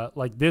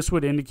like this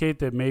would indicate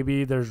that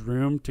maybe there's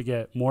room to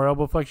get more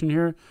elbow flexion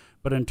here.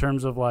 But in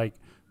terms of like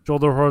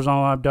shoulder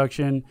horizontal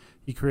abduction,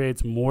 he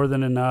creates more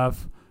than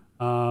enough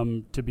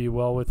to be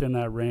well within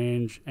that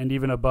range and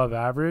even above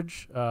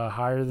average,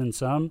 higher than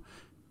some.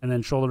 And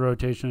then shoulder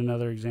rotation,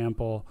 another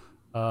example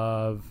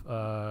of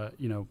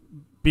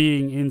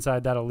being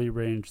inside that elite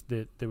range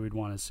that we'd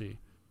want to see.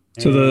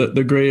 And so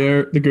the gray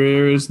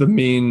area is the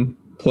mean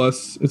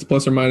plus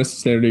or minus the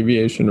standard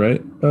deviation,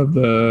 right? Of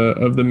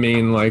the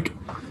mean like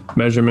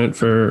measurement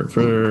for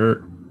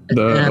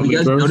the.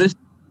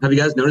 Have you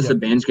guys noticed the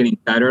bands getting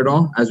tighter at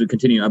all as we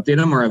continue to update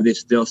them, or have they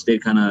still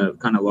stayed kind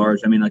of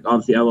large? I mean, like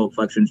obviously elbow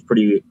flexion is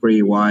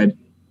pretty wide.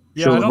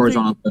 Yeah, I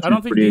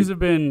don't think these have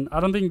been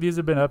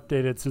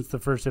updated since the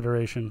first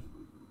iteration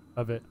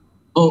of it.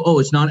 Oh,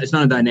 it's not a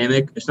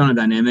dynamic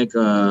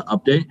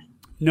update.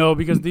 No,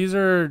 because these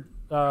are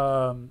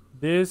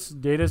this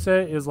data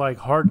set is like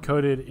hard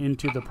coded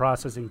into the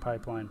processing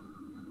pipeline.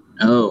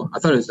 Oh, I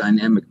thought it was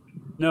dynamic.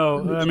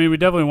 No, I mean, we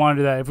definitely want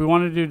to do that. If we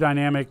wanted to do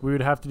dynamic, we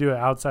would have to do it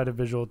outside of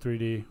Visual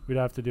 3D. We'd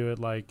have to do it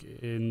like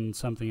in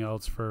something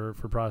else for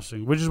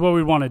processing, which is what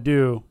we'd want to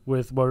do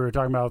with what we were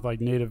talking about with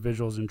like native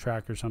visuals in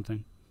Track or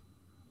something.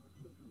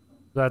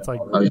 That's like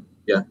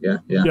yeah.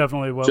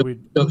 Definitely what we.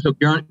 So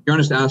Bjorn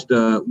just asked,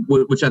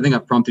 which I think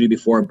I've prompted you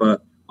before,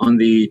 but on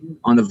the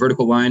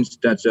vertical lines,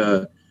 that's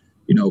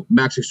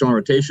max external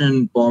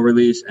rotation, ball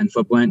release, and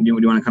foot plant. Do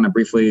you want to kind of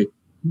briefly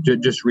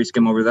just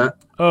reskim over that?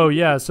 Oh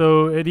yeah.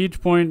 So at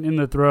each point in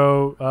the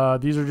throw,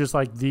 these are just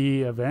like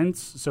the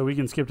events, so we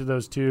can skip to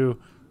those two.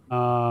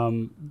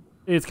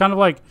 It's kind of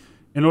like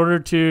in order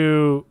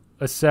to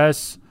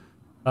assess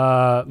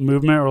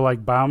movement or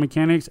like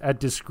biomechanics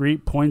at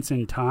discrete points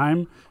in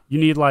time, you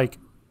need like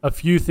a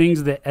few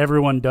things that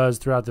everyone does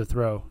throughout the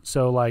throw.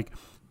 So like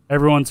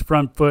everyone's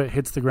front foot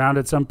hits the ground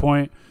at some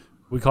point.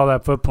 We call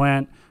that foot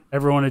plant.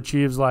 Everyone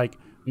achieves like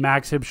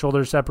max hip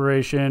shoulder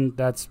separation.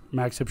 That's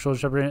max hip shoulder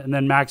separation, and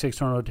then max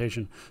external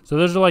rotation. So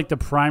those are like the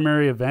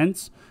primary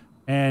events,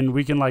 and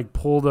we can like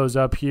pull those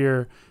up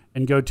here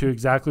and go to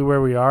exactly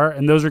where we are.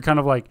 And those are kind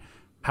of like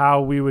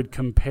how we would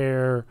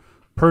compare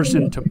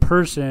person to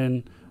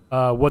person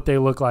what they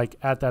look like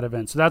at that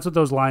event. So that's what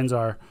those lines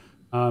are,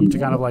 to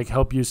kind of like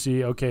help you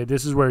see, okay,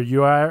 this is where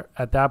you are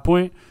at that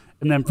point.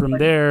 And then from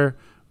there,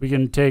 we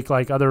can take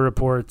like other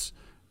reports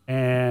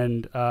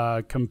and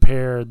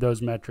compare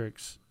those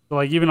metrics. So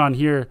like even on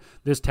here,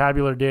 this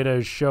tabular data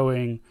is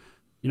showing,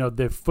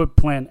 the foot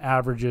plant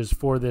averages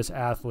for this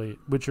athlete,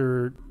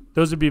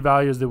 those would be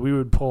values that we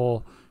would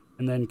pull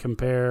and then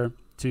compare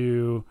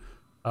to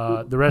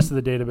the rest of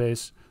the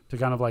database to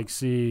kind of like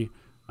see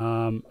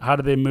how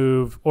do they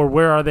move or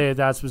where are they at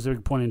that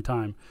specific point in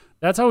time.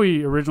 That's how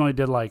we originally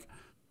did like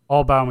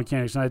all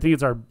biomechanics. And I think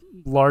it's our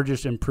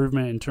largest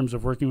improvement in terms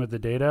of working with the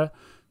data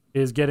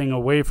is getting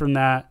away from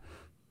that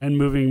and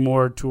moving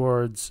more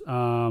towards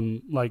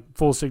like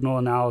full signal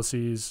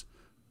analyses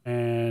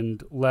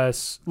and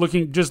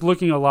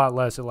looking a lot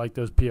less at like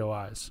those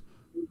POIs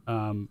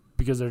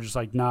because they're just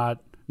like not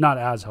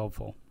as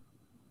helpful.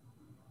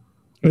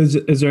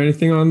 Is there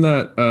anything on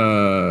that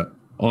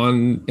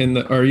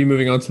are you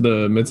moving on to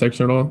the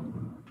midsection at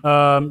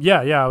all?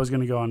 Yeah, I was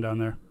going to go on down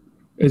there.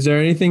 Is there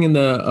anything in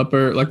the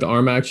upper, like the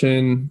arm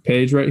action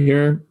page right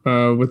here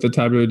with the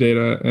tabular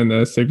data and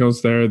the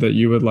signals there that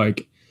you would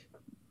like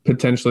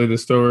potentially the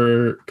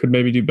store could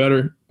maybe do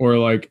better, or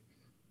like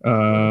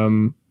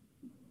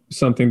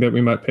something that we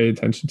might pay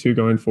attention to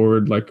going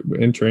forward, like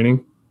in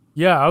training?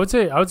 Yeah, I would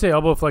say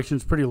elbow flexion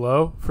is pretty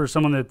low for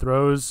someone that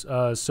throws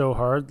so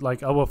hard,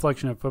 like elbow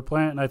flexion at foot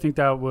plant, and I think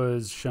that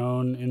was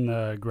shown in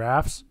the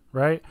graphs,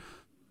 right?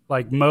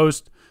 Like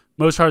most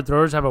hard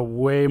throwers have a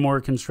way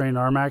more constrained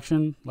arm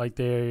action. Like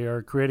they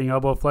are creating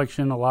elbow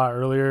flexion a lot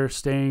earlier,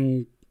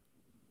 staying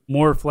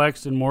more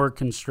flexed and more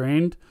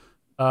constrained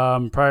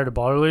prior to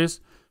ball release.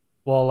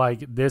 While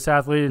like this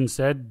athlete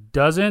instead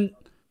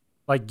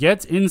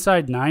gets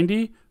inside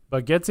 90,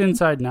 but gets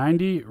inside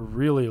 90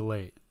 really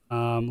late.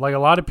 Like a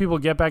lot of people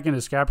get back into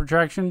scap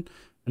retraction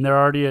and they're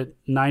already at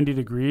 90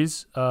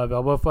 degrees of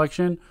elbow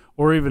flexion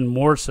or even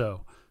more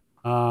so.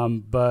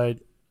 But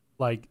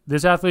like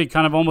this athlete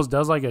kind of almost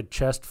does like a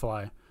chest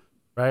fly,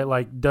 right?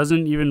 Like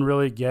doesn't even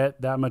really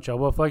get that much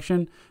elbow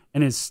flexion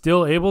and is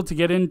still able to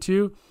get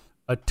into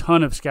a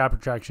ton of scap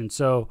retraction.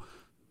 So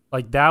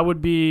like that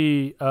would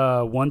be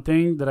one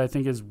thing that I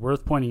think is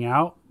worth pointing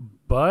out,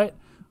 but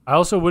I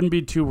also wouldn't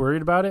be too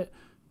worried about it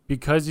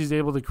because he's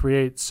able to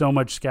create so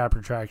much scap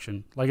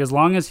retraction. Like as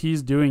long as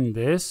he's doing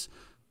this,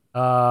 as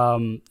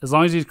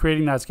long as he's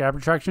creating that scap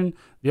retraction,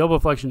 the elbow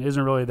flexion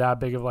isn't really that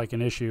big of like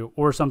an issue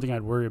or something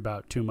I'd worry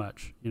about too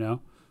much, Do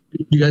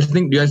you guys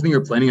think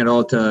you're planning at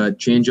all to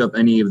change up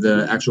any of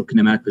the actual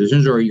kinematic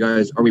positions, or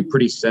are we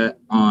pretty set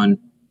on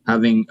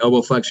having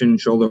elbow flexion,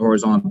 shoulder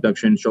horizontal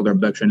abduction, and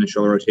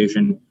shoulder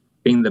rotation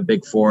being the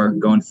big four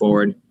going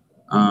forward,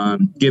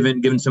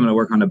 given some of the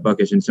work on the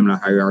buckets and some of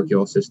the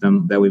hierarchical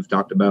system that we've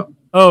talked about?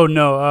 Oh,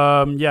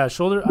 no.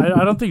 Shoulder.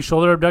 I don't think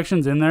shoulder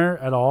abduction's in there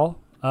at all.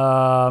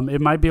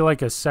 It might be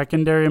like a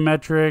secondary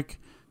metric.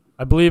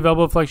 I believe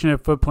elbow flexion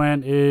at foot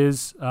plant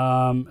is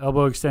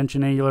elbow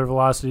extension angular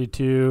velocity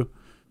 2.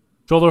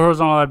 Shoulder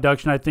horizontal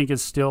abduction, I think,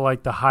 is still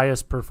like the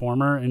highest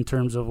performer in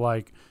terms of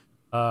like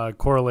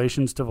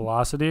correlations to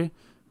velocity.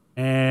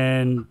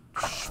 And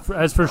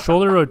as for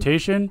shoulder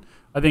rotation,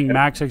 I think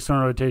max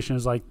external rotation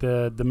is like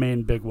the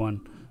main big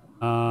one.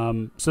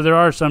 So there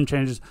are some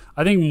changes.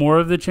 I think more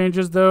of the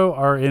changes, though,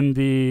 are in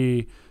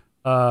the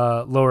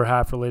lower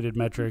half related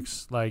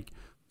metrics, like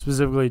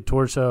specifically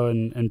torso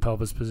and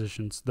pelvis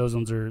positions. Those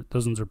ones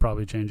are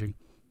probably changing.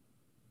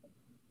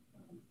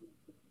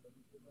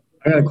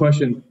 I got a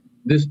question.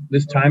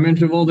 This time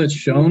interval that's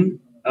shown,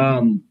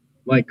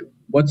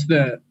 what's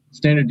the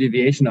standard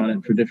deviation on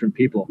it for different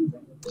people?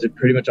 Is it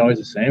pretty much always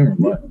the same or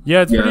what?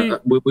 Yeah, it's pretty.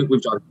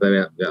 We've talked about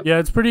it. Yeah. Yeah,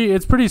 it's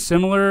pretty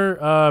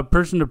similar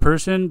person to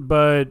person,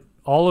 but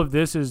all of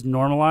this is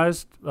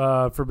normalized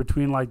for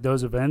between like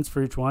those events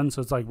for each one,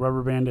 so it's like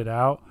rubber banded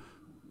out.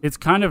 It's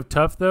kind of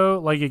tough though.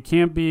 Like it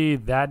can't be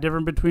that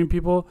different between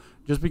people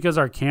just because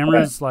our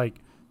cameras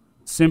like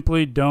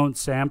simply don't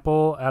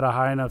sample at a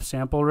high enough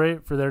sample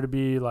rate for there to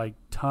be like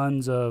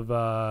tons of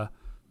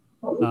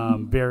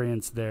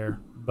variance there.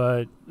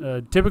 But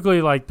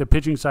typically like the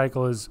pitching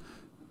cycle is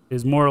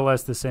more or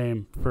less the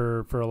same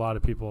for a lot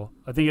of people.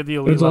 I think at the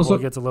elite level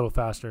it gets a little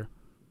faster.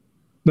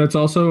 That's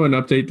also an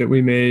update that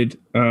we made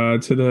to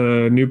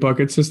the new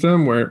bucket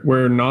system where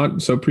we're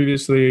not. So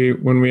previously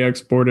when we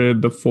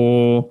exported the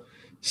full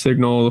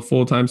signal, the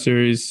full time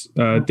series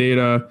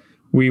data,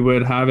 we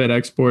would have it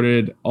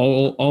exported.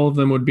 All of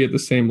them would be at the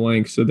same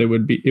length. So it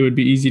would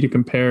be easy to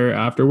compare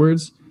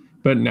afterwards.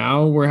 But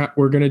now we're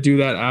going to do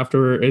that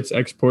after it's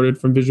exported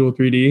from Visual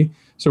 3D.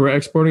 So we're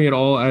exporting it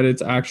all at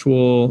its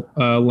actual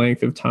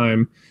length of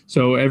time.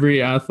 So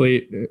every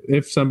athlete,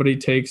 if somebody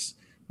takes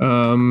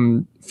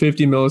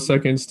 50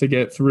 milliseconds to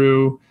get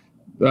through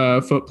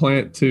foot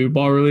plant to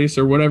ball release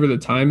or whatever the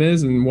time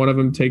is, and one of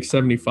them takes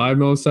 75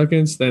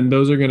 milliseconds, then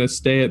those are going to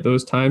stay at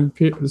those time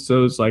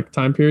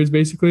periods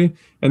basically,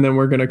 and then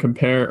we're going to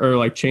compare or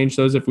like change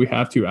those if we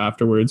have to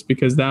afterwards,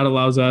 because that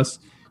allows us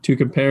to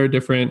compare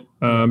different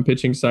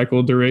pitching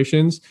cycle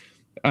durations,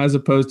 as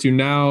opposed to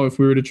now if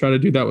we were to try to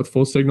do that with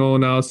full signal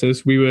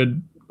analysis, we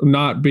would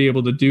not be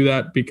able to do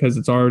that because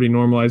it's already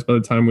normalized by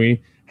the time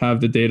we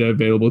have the data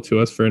available to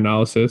us for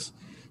analysis.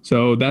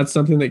 So that's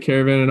something that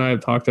Caravan and I have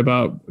talked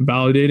about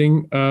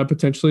validating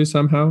potentially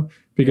somehow,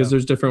 because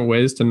there's different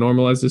ways to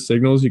normalize the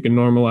signals. You can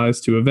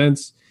normalize to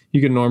events,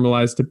 you can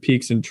normalize to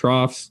peaks and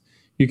troughs,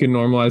 you can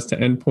normalize to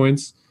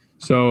endpoints.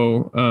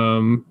 So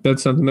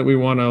that's something that we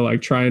want to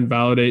like try and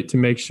validate to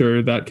make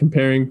sure that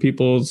comparing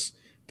people's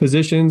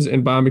positions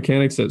and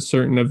biomechanics at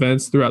certain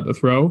events throughout the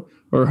throw,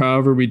 or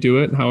however we do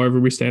it, however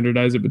we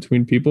standardize it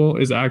between people,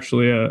 is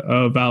actually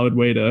a valid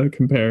way to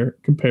compare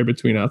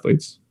between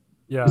athletes.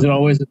 Yeah. Is it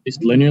always at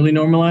least linearly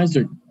normalized,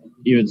 or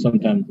even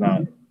sometimes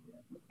not?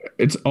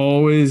 It's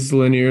always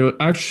linear.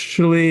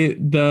 Actually,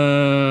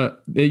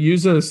 it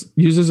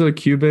uses a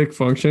cubic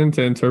function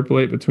to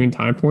interpolate between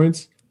time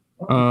points.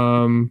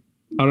 I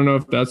don't know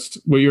if that's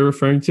what you're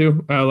referring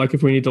to. Like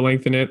if we need to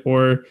lengthen it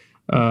or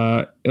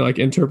like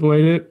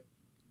interpolate it,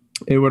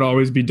 it would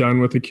always be done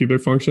with a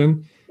cubic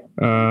function.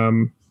 But I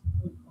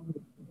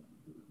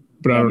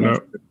don't know.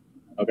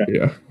 Okay.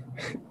 Yeah.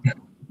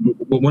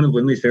 One of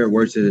Lindley's favorite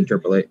words is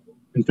interpolate.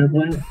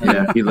 Interpolate?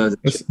 Yeah, he loves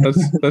it.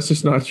 That's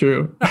just not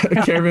true.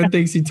 Caravan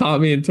thinks he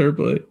taught me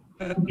interpolate.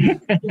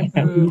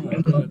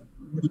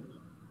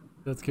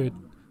 That's good.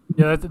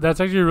 Yeah,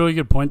 that's actually a really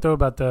good point though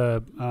about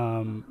the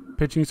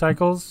pitching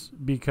cycles,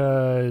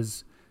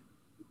 because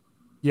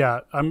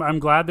I'm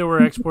glad that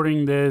we're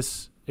exporting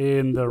this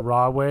in the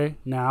raw way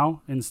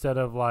now instead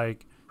of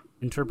like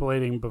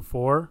interpolating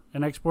before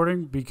and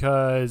exporting,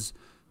 because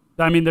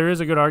I mean there is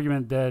a good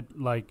argument that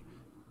like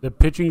the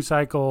pitching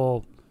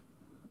cycle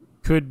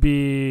could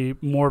be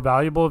more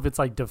valuable if it's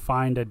like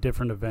defined at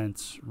different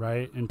events,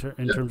 right? In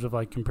terms of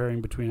like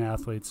comparing between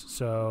athletes.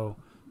 So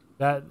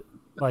that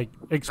like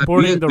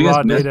exporting the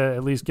raw data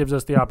at least gives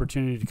us the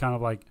opportunity to kind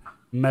of like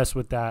mess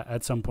with that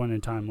at some point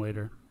in time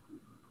later.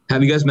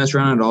 Have you guys messed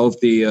around at all with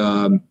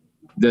the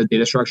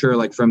data structure,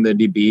 like from the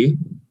DB?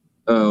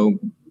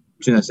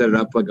 Since I set it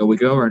up like a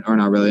week ago, or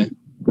not really?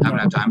 Haven't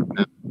had time.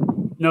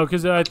 No,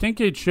 because I think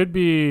it should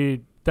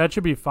be. That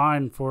should be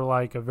fine for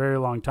like a very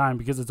long time,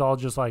 because it's all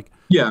just like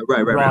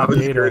raw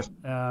data.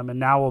 And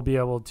now we'll be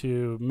able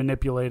to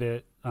manipulate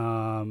it.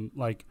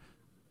 Like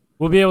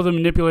we'll be able to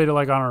manipulate it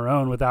like on our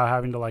own without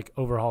having to like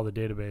overhaul the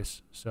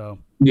database. So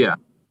yeah,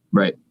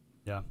 right.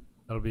 Yeah,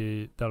 that'll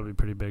be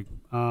pretty big.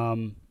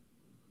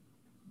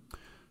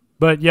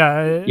 But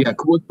yeah.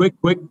 Quick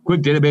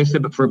database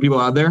tip for people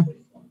out there.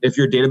 If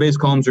your database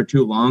columns are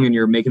too long and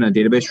you're making a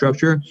database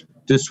structure,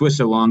 just switch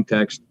to long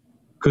text,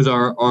 because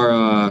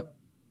our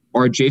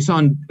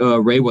JSON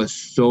array was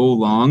so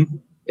long,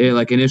 it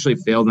like initially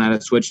failed, and I had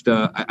to switch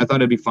to. I thought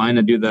it'd be fine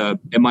to do the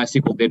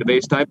MySQL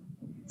database type.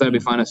 I thought it'd be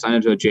fine to assign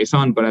it to a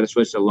JSON, but I had to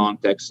switch to long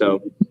text. So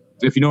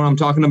if you know what I'm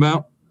talking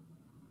about,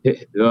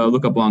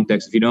 look up long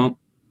text. If you don't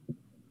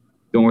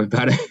worry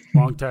about it.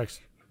 Long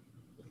text.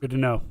 Good to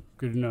know.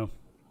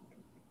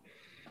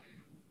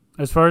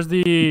 As far as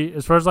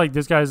like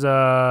this guy's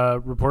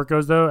report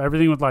goes, though,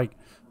 everything with like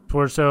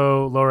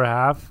torso, lower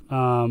half,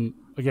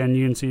 again,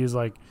 you can see is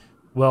like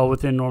well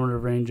within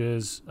normative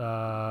ranges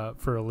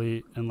for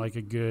elite, and like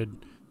a good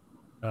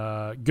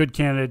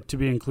candidate to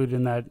be included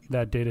in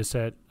that data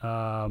set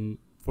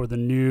for the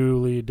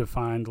newly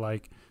defined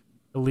like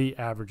elite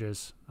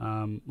averages.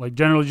 Like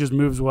generally just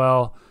moves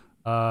well,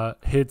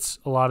 hits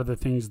a lot of the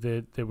things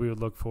that we would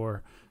look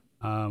for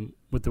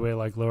with the way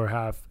like lower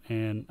half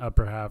and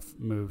upper half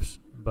moves.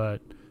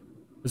 But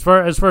as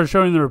far as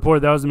showing the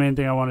report, that was the main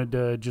thing I wanted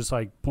to just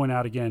like point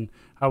out again,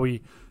 how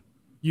we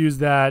use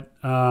that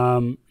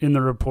in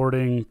the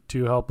reporting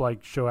to help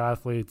like show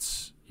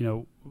athletes,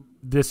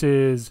 this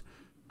is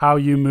how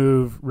you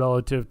move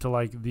relative to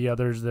like the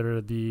others that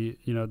are the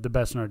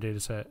best in our data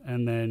set.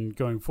 And then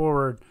going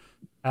forward,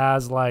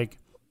 as like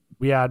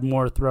we add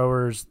more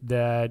throwers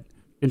that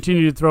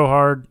continue to throw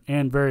hard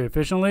and very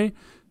efficiently,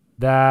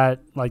 that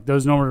like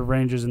those normative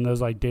ranges and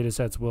those like data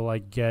sets will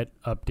like get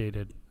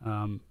updated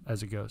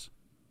as it goes.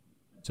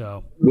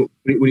 So what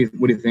do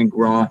you think,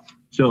 Raw?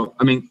 So,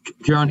 I mean,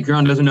 Kieran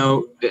doesn't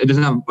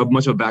have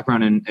much of a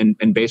background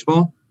in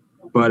baseball,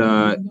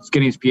 but he's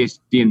getting his PhD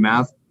in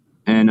math,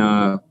 and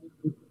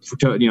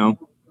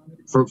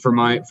for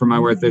my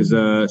worth is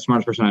the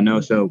smartest person I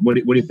know. So, what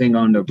do you think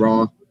on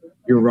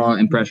your raw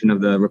impression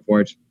of the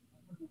report,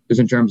 just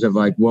in terms of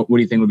like what do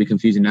you think would be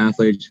confusing to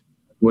athletes?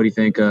 What do you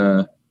think?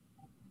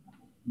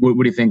 What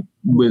do you think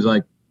was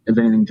like, if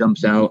anything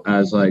jumps out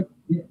as like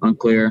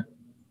unclear?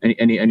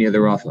 Any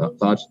other raw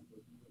thoughts?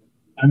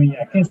 I mean,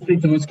 I can't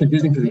speak to what's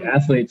confusing for the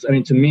athletes. I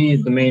mean, to me,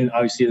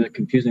 obviously the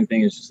confusing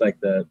thing is just like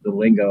the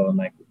lingo and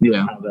like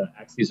how the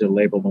axes are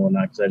labeled and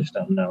whatnot, because I just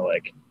don't know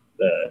like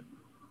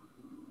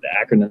the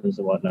acronyms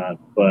and whatnot.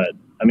 But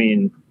I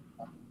mean,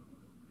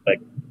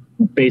 like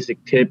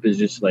basic tip is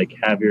just like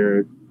have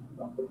your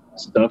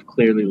stuff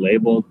clearly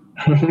labeled.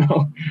 I don't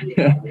know.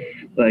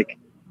 Like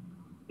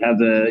have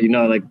the,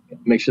 like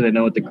make sure they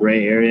know what the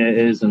gray area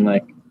is, and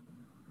like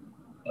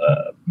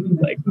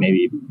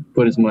maybe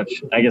put as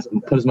much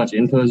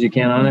info as you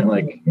can on it,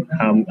 like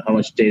how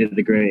much data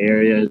the gray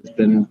area has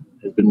been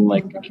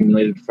like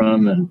accumulated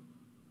from, and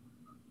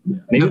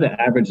maybe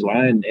the average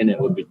line in it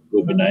would be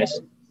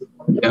nice.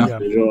 Yeah.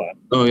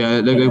 Oh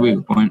yeah, that would be a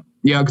good point.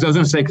 Yeah, because I was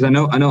gonna say, because I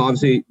know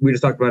obviously we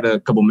just talked about it a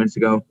couple minutes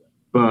ago,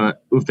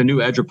 but with the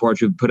new Edge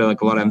reports, we've put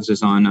like a lot of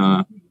emphasis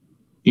on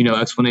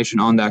explanation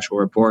on the actual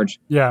reports.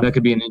 Yeah, that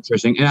could be an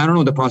interesting. And I don't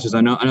know the process.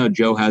 I know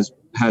Joe has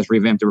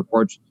revamped the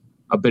reports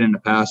a bit in the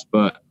past,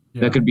 but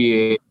that could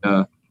be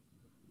a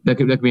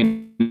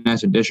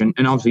nice addition.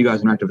 And obviously, you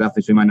guys are active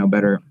athletes, so you might know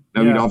better.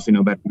 You obviously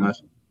know better than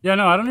us. Yeah,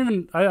 no, I don't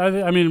even.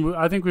 I mean,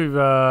 I think we've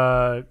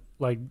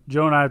like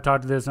Joe and I have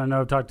talked to this. I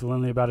know I've talked to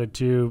Lindley about it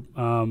too.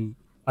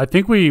 I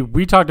think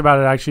we talked about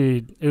it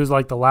actually. It was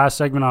like the last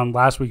segment on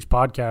last week's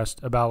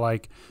podcast about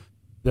like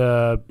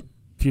the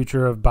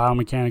future of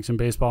biomechanics in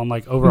baseball and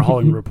like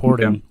overhauling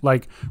reporting. Yeah.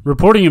 Like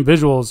reporting and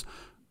visuals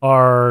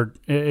are,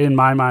 in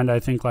my mind, I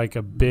think like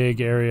a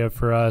big area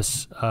for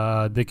us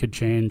that could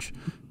change.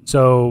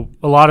 So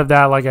a lot of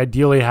that like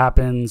ideally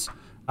happens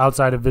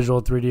outside of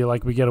Visual 3D.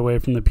 Like we get away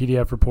from the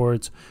PDF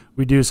reports.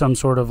 We do some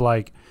sort of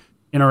like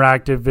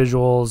interactive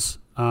visuals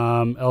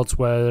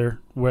elsewhere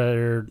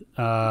where,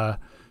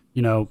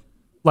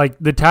 like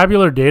the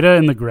tabular data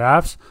and the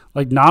graphs,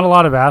 like not a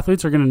lot of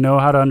athletes are going to know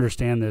how to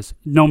understand this,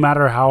 no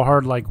matter how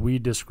hard like we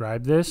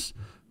describe this.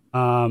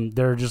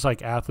 There are just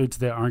like athletes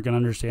that aren't going to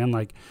understand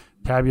like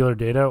tabular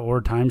data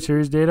or time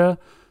series data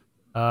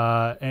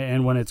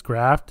and when it's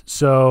graphed.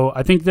 So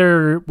I think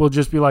there will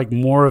just be like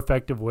more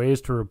effective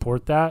ways to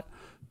report that.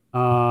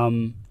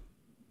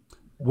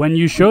 When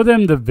you show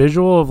them the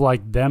visual of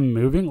like them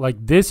moving, like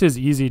this is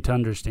easy to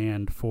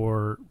understand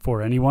for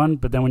anyone.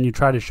 But then when you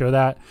try to show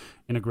that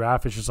in a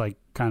graph, it's just like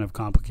kind of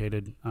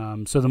complicated.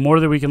 So the more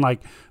that we can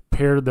like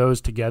pair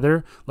those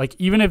together, like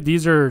even if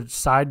these are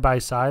side by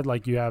side,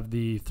 like you have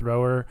the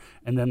thrower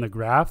and then the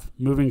graph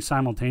moving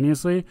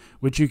simultaneously,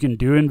 which you can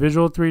do in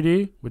Visual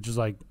 3D, which is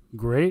like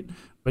great,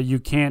 but you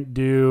can't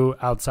do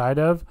outside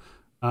of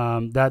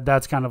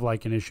that's kind of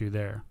like an issue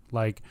there.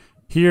 Like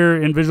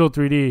here in Visual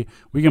 3D,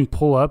 we can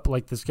pull up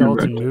like the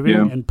skeleton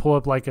moving and pull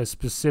up like a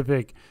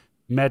specific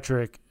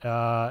metric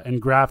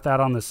and graph that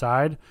on the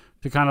side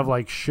to kind of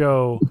like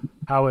show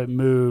how it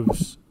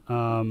moves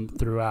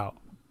throughout,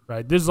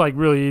 right? This is like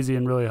really easy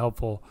and really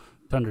helpful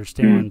to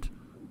understand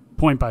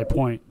point by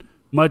point.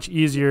 Much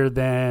easier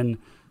than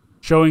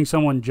showing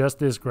someone just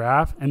this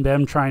graph and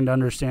them trying to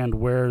understand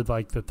where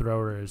like the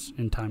thrower is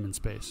in time and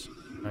space,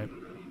 right?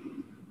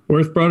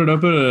 Worth brought it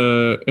up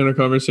in a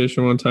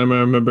conversation one time. I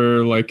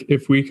remember like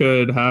if we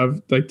could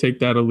have like take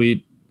that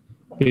elite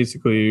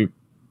basically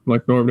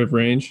like normative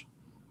range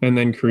and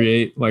then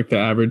create like the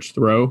average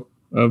throw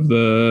of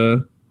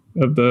the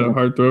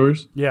hard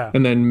throwers. Yeah.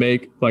 And then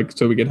make like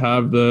so we could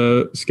have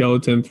the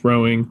skeleton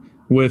throwing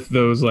with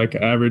those like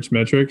average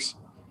metrics.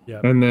 Yeah.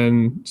 And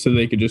then so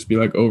they could just be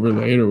like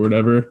overlaid or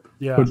whatever.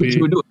 Yeah.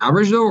 Should we do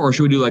average though, or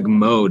should we do like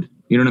mode?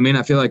 You know what I mean?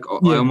 I feel like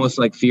I almost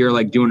like fear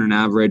like doing an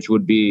average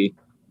would be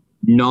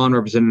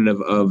non-representative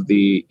of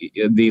the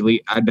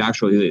elite, the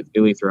actual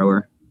elite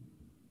thrower.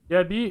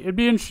 Yeah, it'd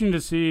be interesting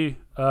to see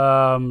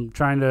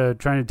trying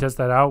to test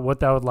that out, what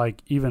that would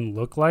like even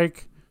look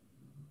like.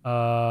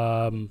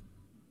 Yeah,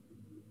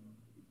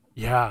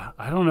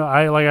 I don't know.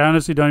 I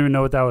honestly don't even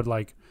know what that would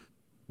like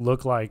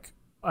look like.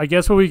 I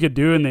guess what we could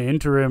do in the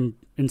interim,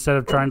 instead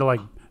of trying to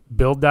like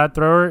build that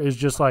thrower, is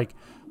just like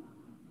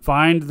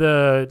find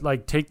the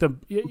like take the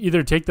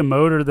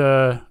mode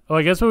or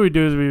I guess what we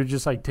do is we would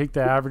just like take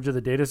the average of the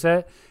data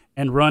set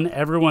and run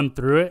everyone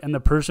through it, and the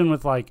person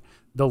with like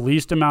the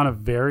least amount of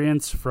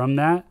variance from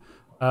that,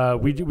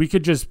 we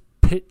could just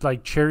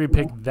cherry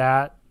pick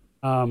that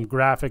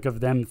graphic of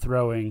them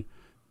throwing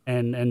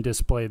and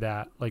display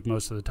that like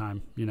most of the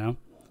time,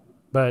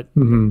 but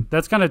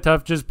that's kind of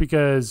tough just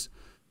because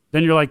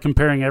then you're like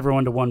comparing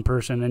everyone to one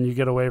person and you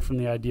get away from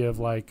the idea of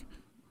like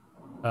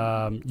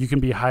you can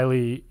be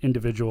highly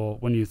individual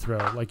when you throw.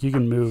 Like you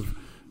can move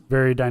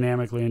very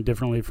dynamically and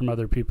differently from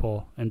other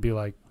people and be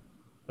like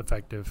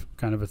effective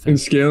kind of a thing. And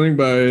scaling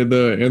by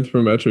the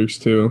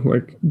anthropometrics too.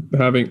 Like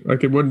having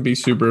like it wouldn't be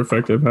super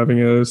effective having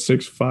a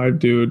 6'5"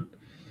 dude.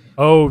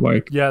 Oh,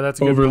 like yeah,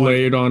 that's a good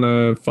overlaid point.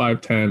 On a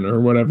 5'10"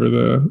 or whatever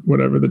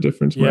the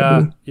difference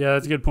might be. Yeah,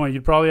 that's a good point.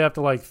 You'd probably have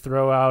to like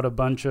throw out a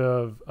bunch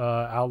of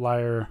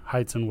outlier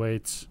heights and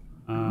weights.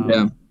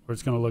 Where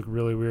it's going to look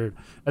really weird.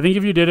 I think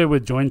if you did it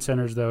with joint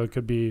centers, though, it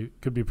could be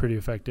pretty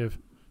effective.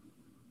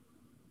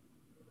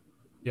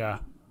 Yeah,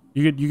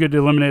 you could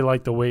eliminate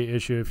like the weight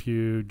issue if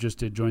you just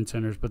did joint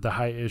centers, but the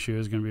height issue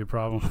is going to be a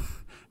problem.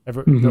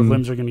 The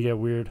limbs are going to get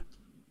weird.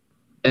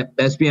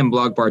 SBM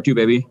blog part 2,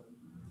 baby.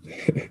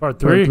 Part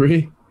 3. Part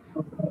 3.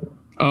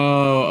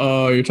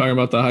 Oh, you're talking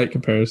about the height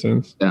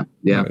comparisons. Yeah.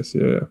 Nice,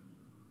 yeah.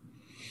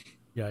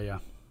 Yeah.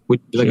 We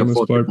did like a Shameless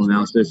full plug. technical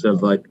analysis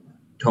of like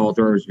tall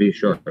throwers v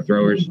short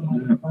throwers,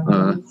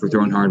 for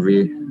throwing hard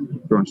v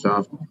throwing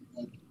soft.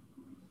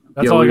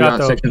 That's Yo, all I we got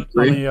got section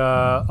though 3.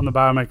 on the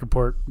biomech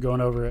report.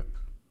 Going over it.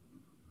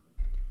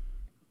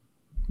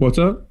 What's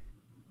up?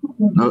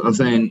 I'm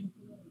saying,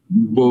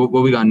 what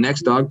we got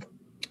next, dog?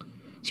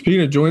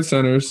 Speaking of joint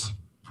centers,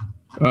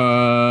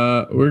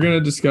 we're going to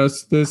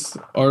discuss this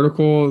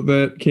article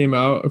that came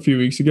out a few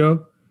weeks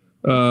ago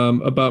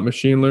about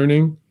machine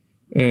learning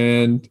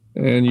and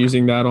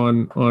using that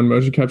on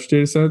motion capture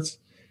data sets.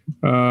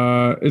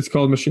 It's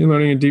called Machine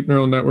Learning and Deep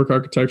Neural Network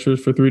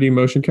Architectures for 3D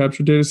Motion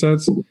Capture Data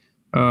Sets.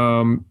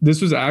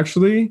 This was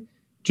actually,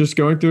 just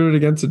going through it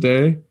again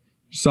today,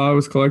 saw it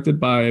was collected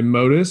by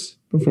Modus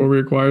before we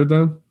acquired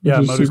them. Yeah,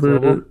 which is Modus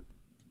Global.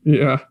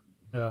 Yeah.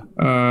 Yeah.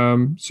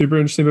 Super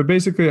interesting. But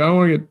basically, I don't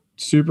want to get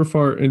super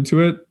far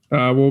into it.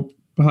 We'll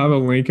have a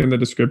link in the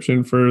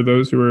description for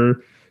those who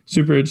are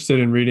super interested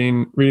in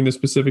reading the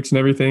specifics and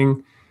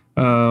everything.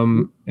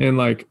 And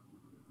like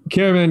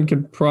Kevin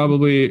could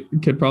probably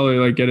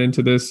like get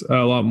into this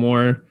a lot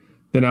more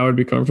than I would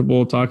be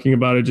comfortable talking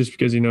about it, just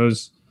because he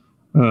knows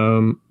a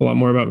lot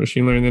more about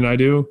machine learning than I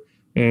do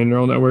and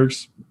neural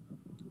networks.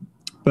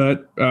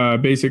 But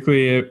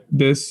basically,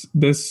 this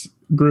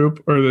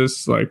group or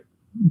this like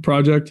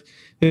project,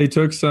 they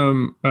took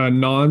some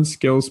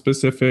non-skill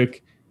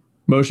specific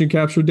motion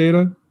capture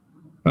data.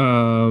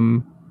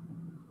 For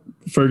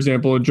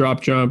example, a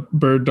drop jump,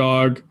 bird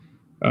dog,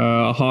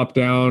 a hop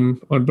down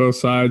on both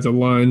sides, a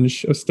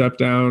lunge, a step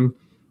down,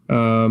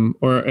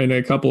 and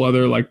a couple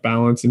other like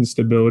balance and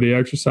stability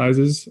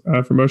exercises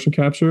for motion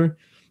capture.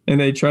 And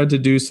they tried to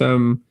do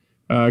some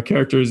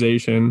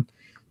characterization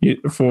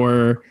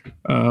for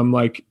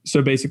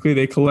so basically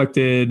they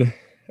collected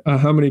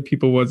how many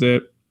people was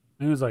it? I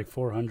think it was like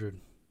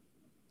 400.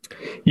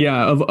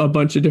 Yeah, of a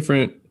bunch of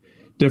different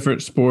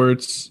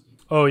sports.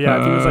 Oh yeah, I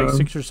think it was like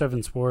 6 or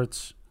 7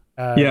 sports.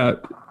 Yeah,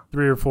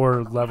 3 or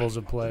 4 levels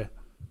of play.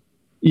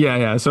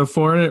 Yeah. So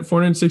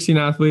 416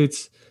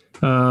 athletes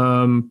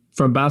from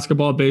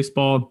basketball,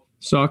 baseball,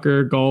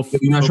 soccer, golf.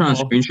 You're not trying to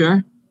screen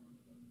share?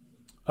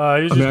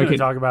 You're just going to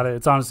talk about it.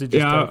 It's honestly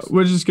just text.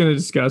 We're just going to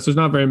discuss. There's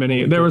not very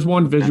many. There was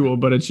one visual,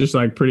 but it's just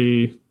like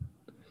pretty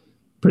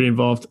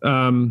involved.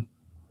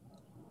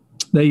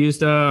 They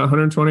used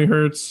 120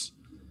 hertz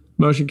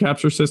motion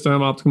capture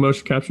system, optical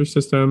motion capture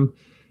system,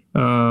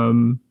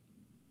 and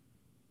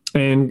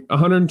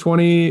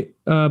 120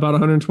 or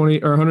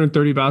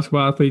 130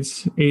 basketball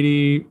athletes,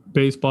 80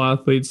 baseball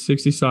athletes,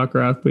 60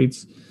 soccer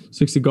athletes,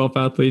 60 golf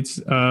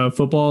athletes,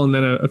 football, and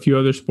then a few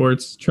other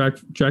sports, track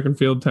and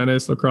field,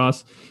 tennis,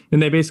 lacrosse.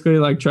 And they basically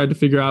like tried to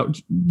figure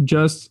out,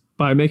 just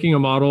by making a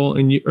model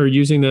or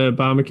using the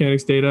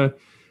biomechanics data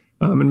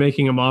and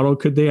making a model,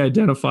 could they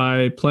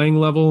identify playing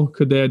level?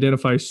 Could they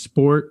identify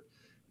sport?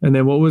 And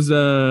then what was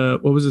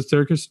the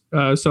circus?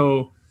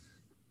 So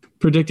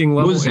predicting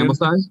level. What was the sample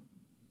size?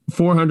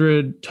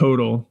 400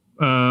 total.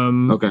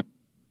 Okay.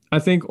 I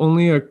think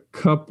only a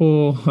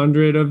couple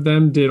hundred of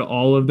them did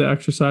all of the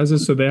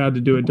exercises, so they had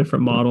to do a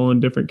different model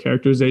and different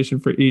characterization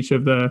for each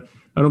of the.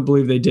 I don't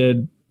believe they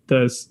did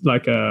this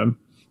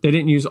they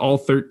didn't use all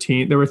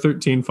 13. There were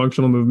 13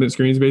 functional movement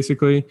screens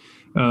basically.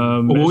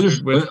 What was the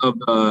split of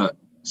the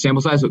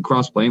sample size with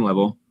cross playing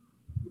level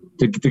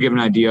to give an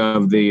idea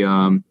of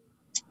the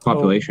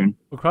population?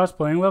 Across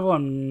playing level,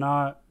 I'm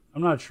not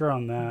sure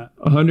on that.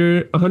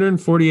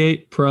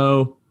 148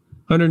 pro,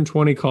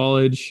 120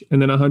 college, and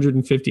then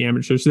 150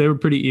 amateur. So they were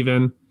pretty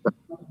even.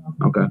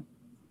 Okay.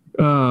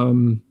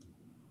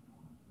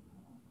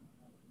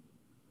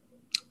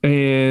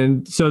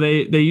 And so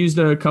they used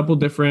a couple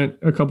different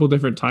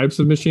types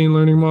of machine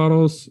learning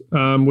models,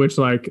 which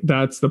like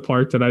that's the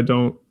part that I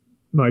don't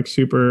like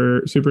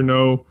super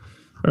know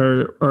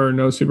or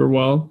know super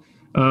well.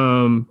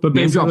 But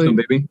Name drop them,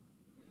 baby.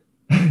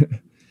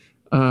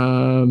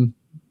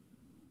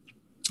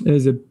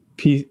 Is a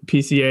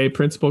PCA,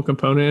 principal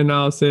component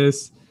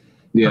analysis.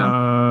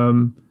 Yeah.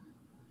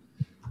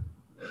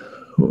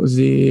 What was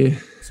the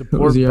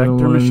support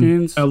vector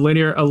machines? A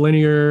linear.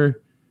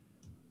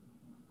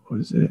 What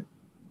is it?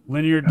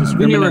 Linear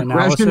discriminant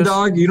regression, analysis.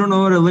 dog. You don't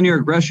know what a linear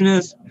regression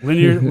is?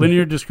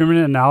 Linear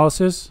discriminant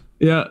analysis.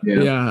 Yeah,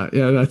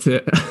 that's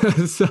it.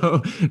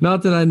 So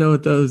not that I know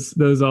what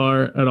those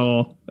are at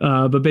all,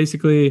 but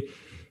basically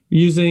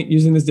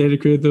using this data to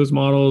create those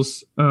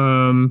models,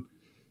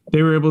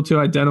 they were able to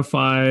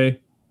identify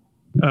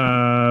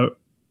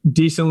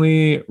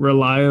decently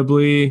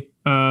reliably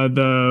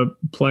the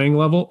playing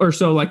level, or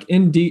so like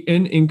in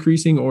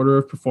increasing order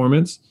of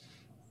performance,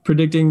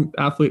 predicting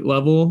athlete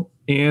level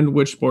and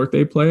which sport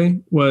they play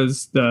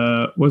was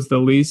the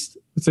least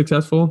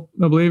successful,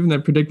 I believe, and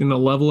then predicting the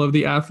level of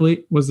the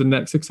athlete was the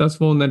next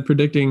successful, and then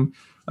predicting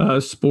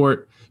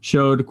sport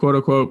showed quote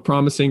unquote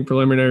promising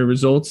preliminary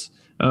results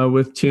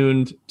with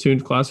tuned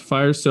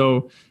classifiers.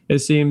 So it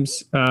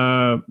seems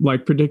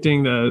like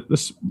predicting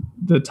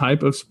the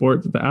type of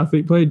sport that the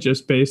athlete played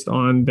just based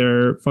on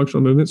their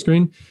functional movement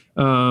screen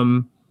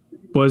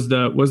was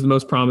the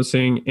most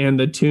promising, and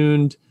the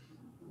tuned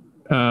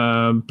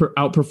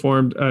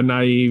outperformed a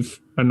naive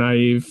a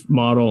naive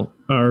model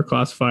or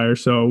classifier.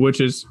 So which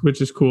is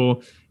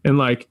cool. And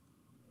like,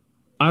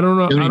 I don't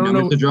know. I don't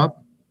know. To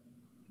drop?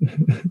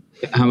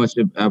 How much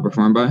to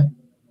outperform by?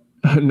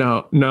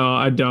 No,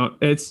 I don't.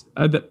 It's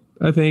I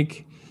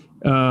think.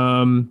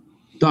 Dog,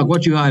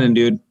 what you hiding,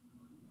 dude?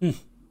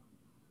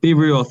 Be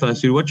real with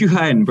us, dude. What you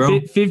hiding, bro?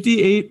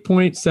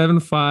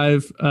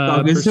 58.75.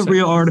 Dog, is this a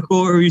real article,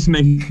 or are you just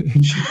making?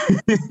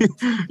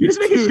 You're just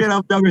making shit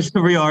up, dog. It's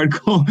a real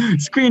article.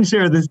 Screen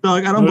share this,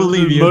 dog. I don't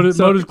believe you. Motus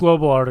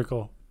Global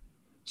article.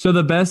 So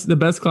the best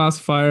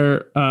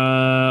classifier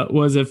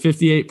was a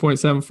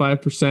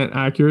 58.75%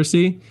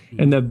 accuracy,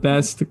 and the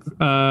best,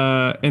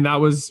 and that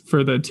was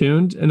for the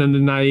tuned, and then the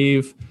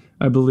naive,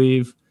 I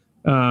believe,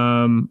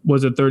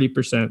 was a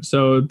 30%.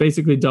 So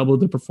basically doubled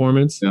the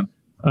performance. Yeah.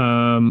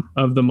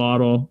 Of the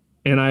model,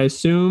 and I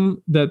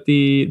assume that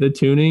the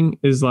tuning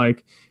is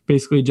like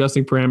basically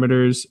adjusting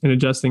parameters and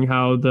adjusting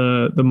how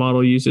the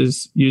model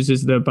uses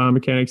the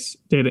biomechanics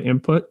data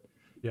input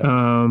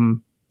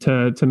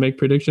to make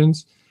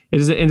predictions.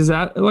 Is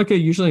that like a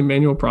usually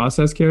manual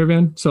process,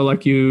 Caravan? So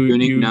like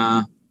usually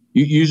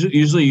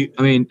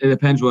I mean it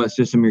depends what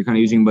system you're kind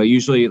of using, but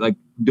usually like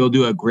they'll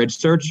do a grid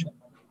search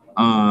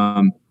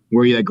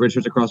where you like grid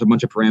search across a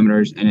bunch of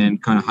parameters and then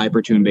kind of hyper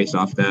tune based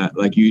off that.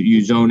 Like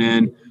you zone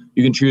in,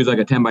 you can choose like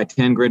a 10 by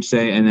 10 grid,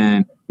 say, and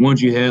then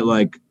once you hit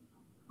I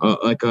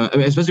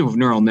mean, especially with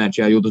neural nets,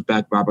 you'll just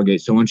back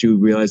propagate. So once you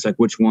realize like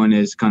which one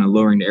is kind of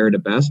lowering the error the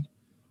best,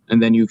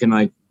 and then you can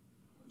like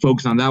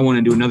focus on that one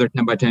and do another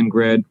 10 by 10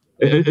 grid.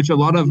 It's a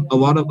lot of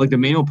like the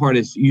manual part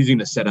is using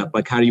the setup.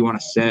 Like how do you want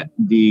to set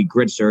the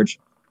grid search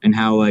and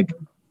how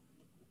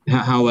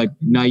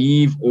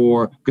naive,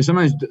 or because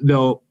sometimes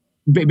they'll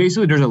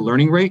basically there's a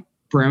learning rate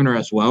parameter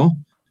as well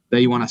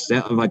that you want to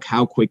set of like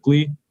how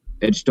quickly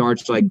it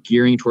starts like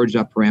gearing towards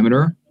that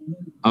parameter,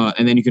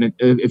 and then you can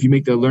if you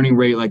make the learning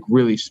rate like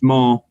really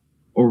small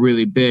or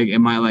really big, it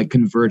might like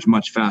converge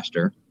much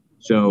faster.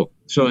 So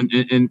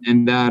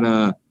in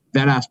that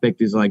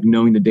aspect is like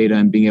knowing the data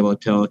and being able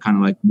to tell kind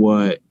of like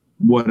what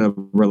to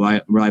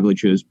reliably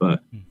choose.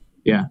 But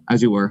yeah,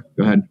 as you were,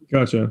 go ahead.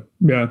 Gotcha.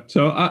 Yeah.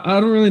 So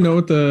I don't really know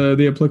what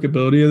the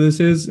applicability of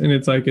this is, and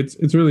it's like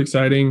it's really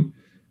exciting.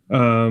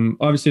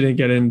 Obviously didn't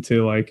get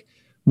into like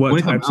what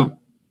types of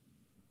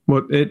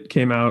what it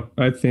came out,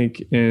 I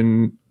think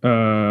in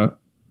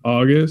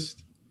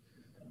August.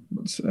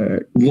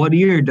 What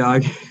year,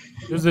 dog?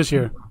 It was this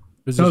year.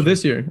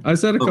 This year. I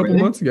said a couple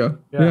months ago.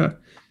 Yeah.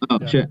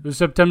 Oh shit. It was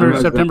September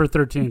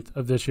 13th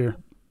of this year.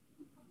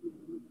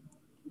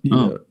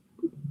 Oh.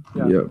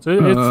 Yeah. So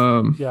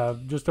it's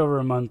just over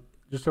a month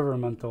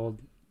old.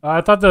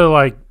 I thought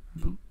the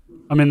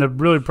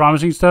really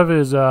promising stuff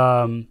is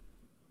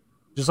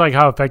just like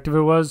how effective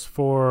it was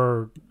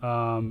for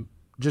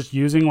just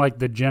using like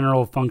the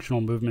general functional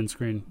movement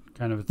screen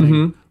kind of a thing.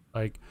 Mm-hmm.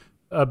 Like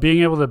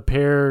being able to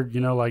pair,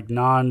 like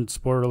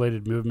non-sport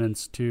related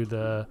movements to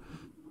the,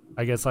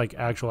 I guess, like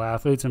actual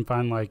athletes and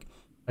find like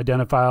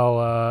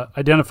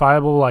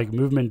identifiable like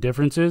movement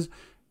differences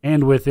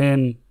and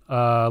within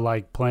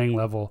like playing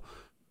level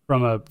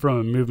from a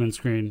movement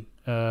screen.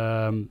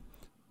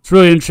 It's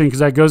really interesting because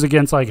that goes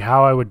against like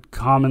how I would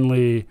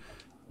commonly,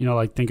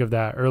 like think of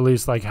that, or at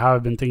least like how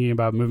I've been thinking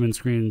about movement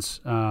screens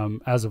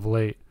as of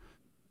late.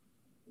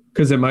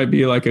 Because it might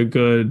be like a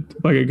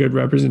good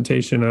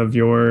representation of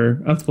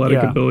your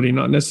athletic ability,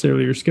 not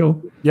necessarily your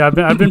skill. Yeah,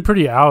 I've been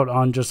pretty out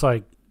on just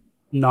like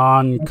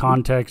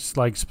non-context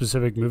like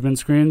specific movement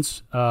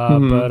screens,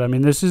 but I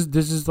mean this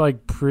is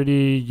like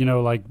pretty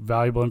like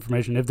valuable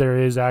information if there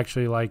is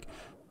actually like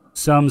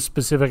some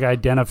specific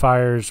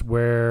identifiers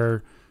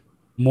where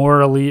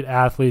more elite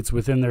athletes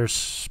within their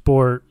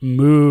sport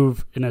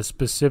move in a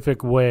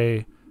specific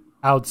way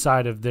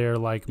outside of their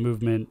like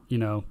movement,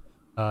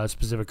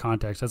 specific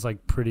context. That's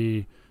like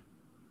pretty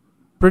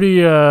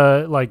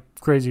like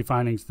crazy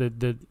findings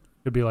that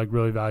could be like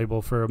really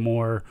valuable for a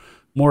more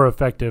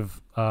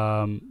effective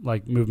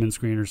like movement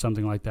screen or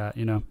something like that.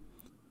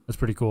 That's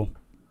pretty cool.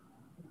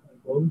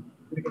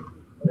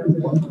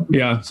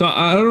 Yeah, so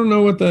I don't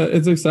know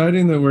it's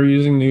exciting that we're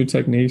using new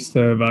techniques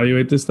to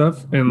evaluate this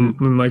stuff, and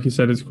like you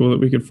said, it's cool that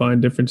we could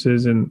find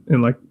differences in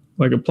like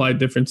applied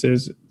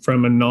differences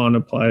from a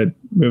non-applied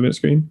movement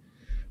screen.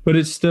 But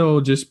it's still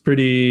just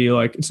pretty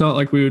like, it's not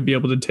like we would be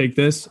able to take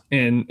this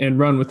and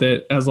run with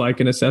it as like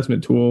an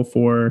assessment tool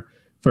for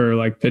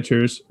like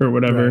pitchers or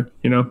whatever,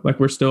 right. Like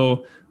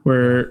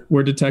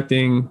we're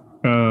detecting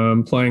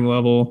playing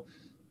level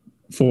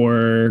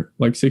for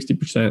like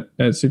 60%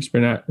 at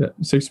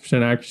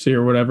 6% accuracy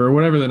or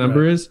whatever the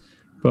number is.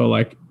 But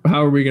like,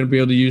 how are we going to be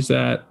able to use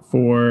that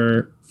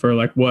for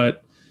like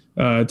what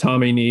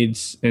Tommy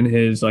needs in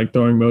his like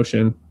throwing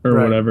motion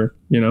or whatever,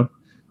 Yo,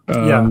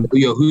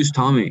 who's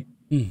Tommy?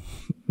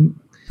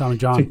 Tommy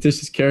John. I think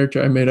this is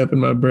character I made up in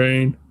my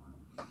brain.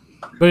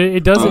 But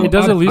it does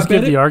at least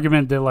give the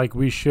argument that like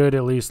we should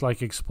at least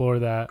like explore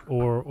that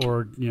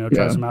or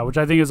try some out, which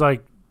I think is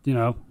like,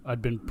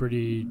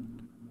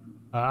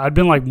 I'd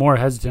been like more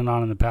hesitant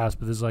on in the past,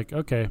 but it's like,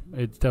 okay,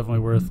 it's definitely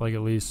worth like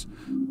at least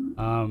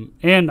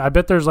And I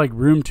bet there's like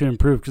room to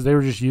improve because they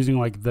were just using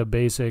like the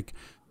basic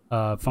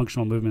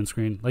functional movement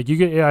screen. Like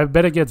I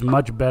bet it gets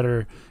much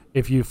better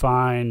if you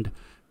find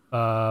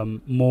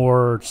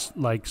more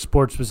like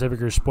sport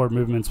specific or sport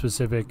movement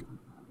specific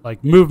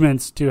like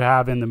movements to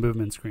have in the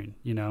movement screen,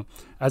 you know,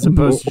 as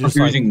opposed to just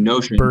like using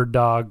Notion, Bird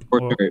Dog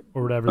or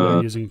whatever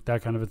they're using,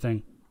 that kind of a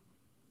thing.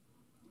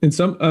 And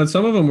some of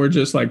them were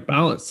just like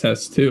balance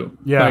tests too.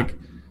 Yeah. Like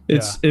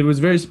it was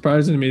very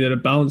surprising to me that a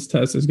balance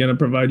test is going to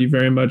provide you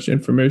very much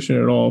information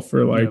at all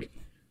for like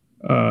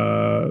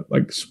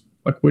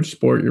which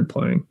sport you're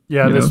playing.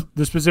 Yeah.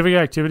 The specific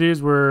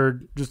activities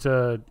were, just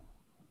to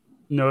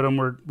note them,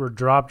 were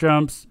drop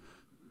jumps,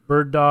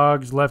 bird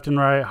dogs, left and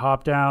right,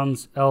 hop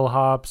downs, L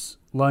hops,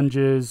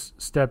 lunges,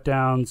 step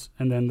downs,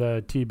 and then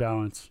the T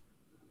balance.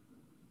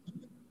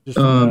 I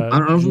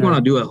don't know if we want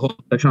to do a whole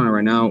section on it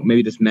right now.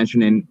 Maybe just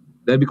mentioning,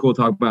 that'd be cool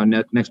to talk about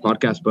next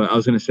podcast. But I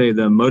was going to say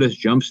the Modus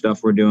jump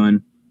stuff we're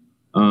doing.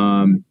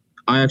 I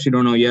actually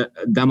don't know yet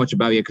that much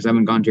about it because I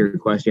haven't gone to your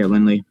request yet,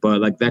 Lindley. But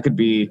like that could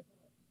be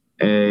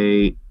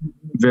a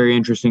very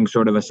interesting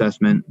sort of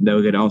assessment that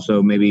we could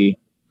also maybe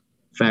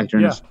factor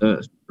in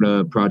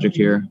the project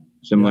here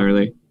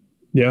similarly.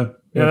 Yeah,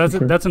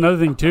 that's another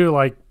thing too.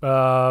 Like,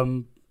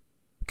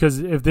 because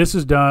if this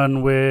is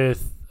done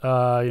with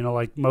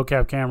like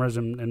mocap cameras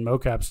and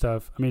mocap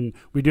stuff, I mean,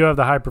 we do have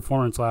the high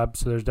performance lab,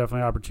 so there's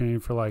definitely opportunity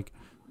for like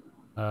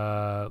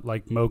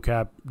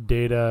mocap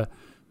data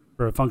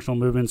for a functional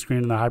movement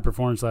screen in the high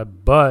performance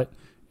lab. But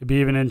it'd be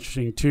even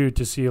interesting too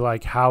to see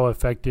like how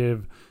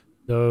effective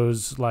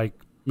those like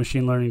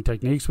machine learning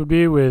techniques would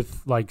be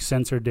with like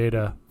sensor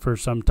data for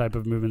some type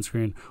of movement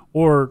screen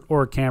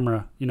or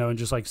camera, and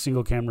just like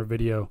single camera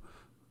video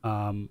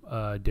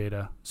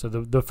data. So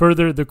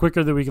the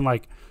quicker that we can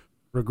like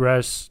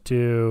regress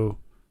to,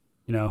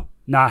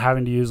 not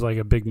having to use like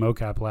a big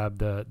mocap lab,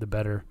 the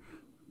better,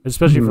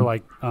 especially for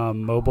like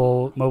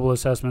mobile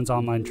assessments,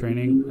 online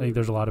training. I think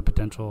there's a lot of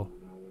potential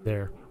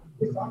there.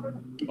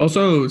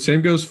 Also,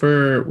 same goes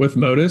with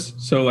Modus.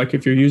 So like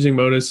if you're using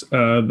Modus,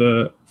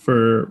 if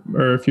you're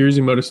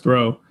using Modus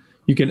Throw,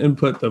 you can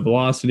input the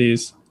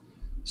velocities.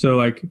 So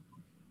like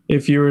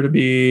if you were to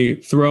be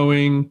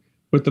throwing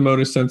with the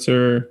Modus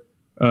sensor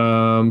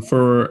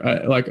for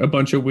like a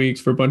bunch of weeks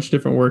for a bunch of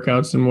different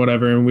workouts and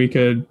whatever, and we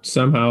could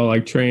somehow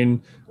like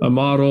train a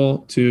model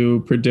to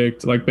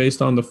predict, like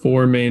based on the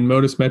 4 main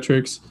Modus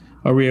metrics,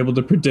 are we able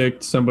to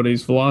predict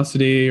somebody's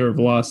velocity or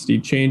velocity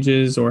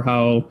changes, or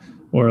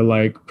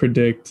like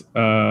predict,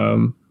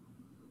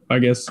 I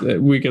guess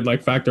we could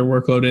like factor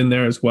workload in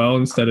there as well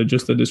instead of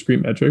just the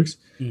discrete metrics.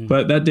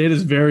 But that data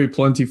is very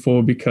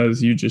plentiful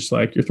because you just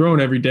like, you're throwing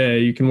every day,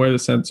 you can wear the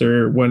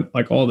sensor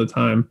all the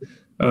time.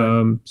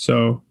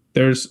 So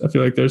I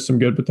feel like there's some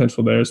good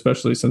potential there,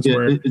 especially since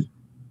we're, as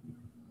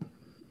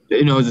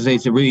I say,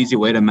 it's a really easy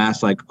way to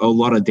mass like a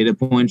lot of data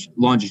points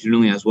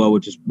longitudinally as well,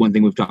 which is one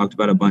thing we've talked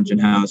about a bunch in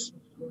house.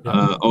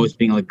 Always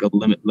being like a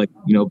limit, like,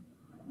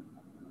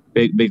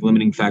 big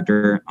limiting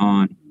factor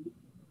on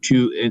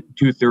too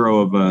thorough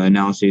of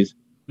analyses.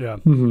 Yeah.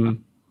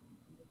 Mm-hmm.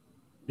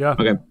 Yeah.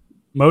 Okay.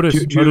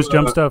 Modus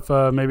jump stuff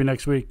maybe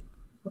next week.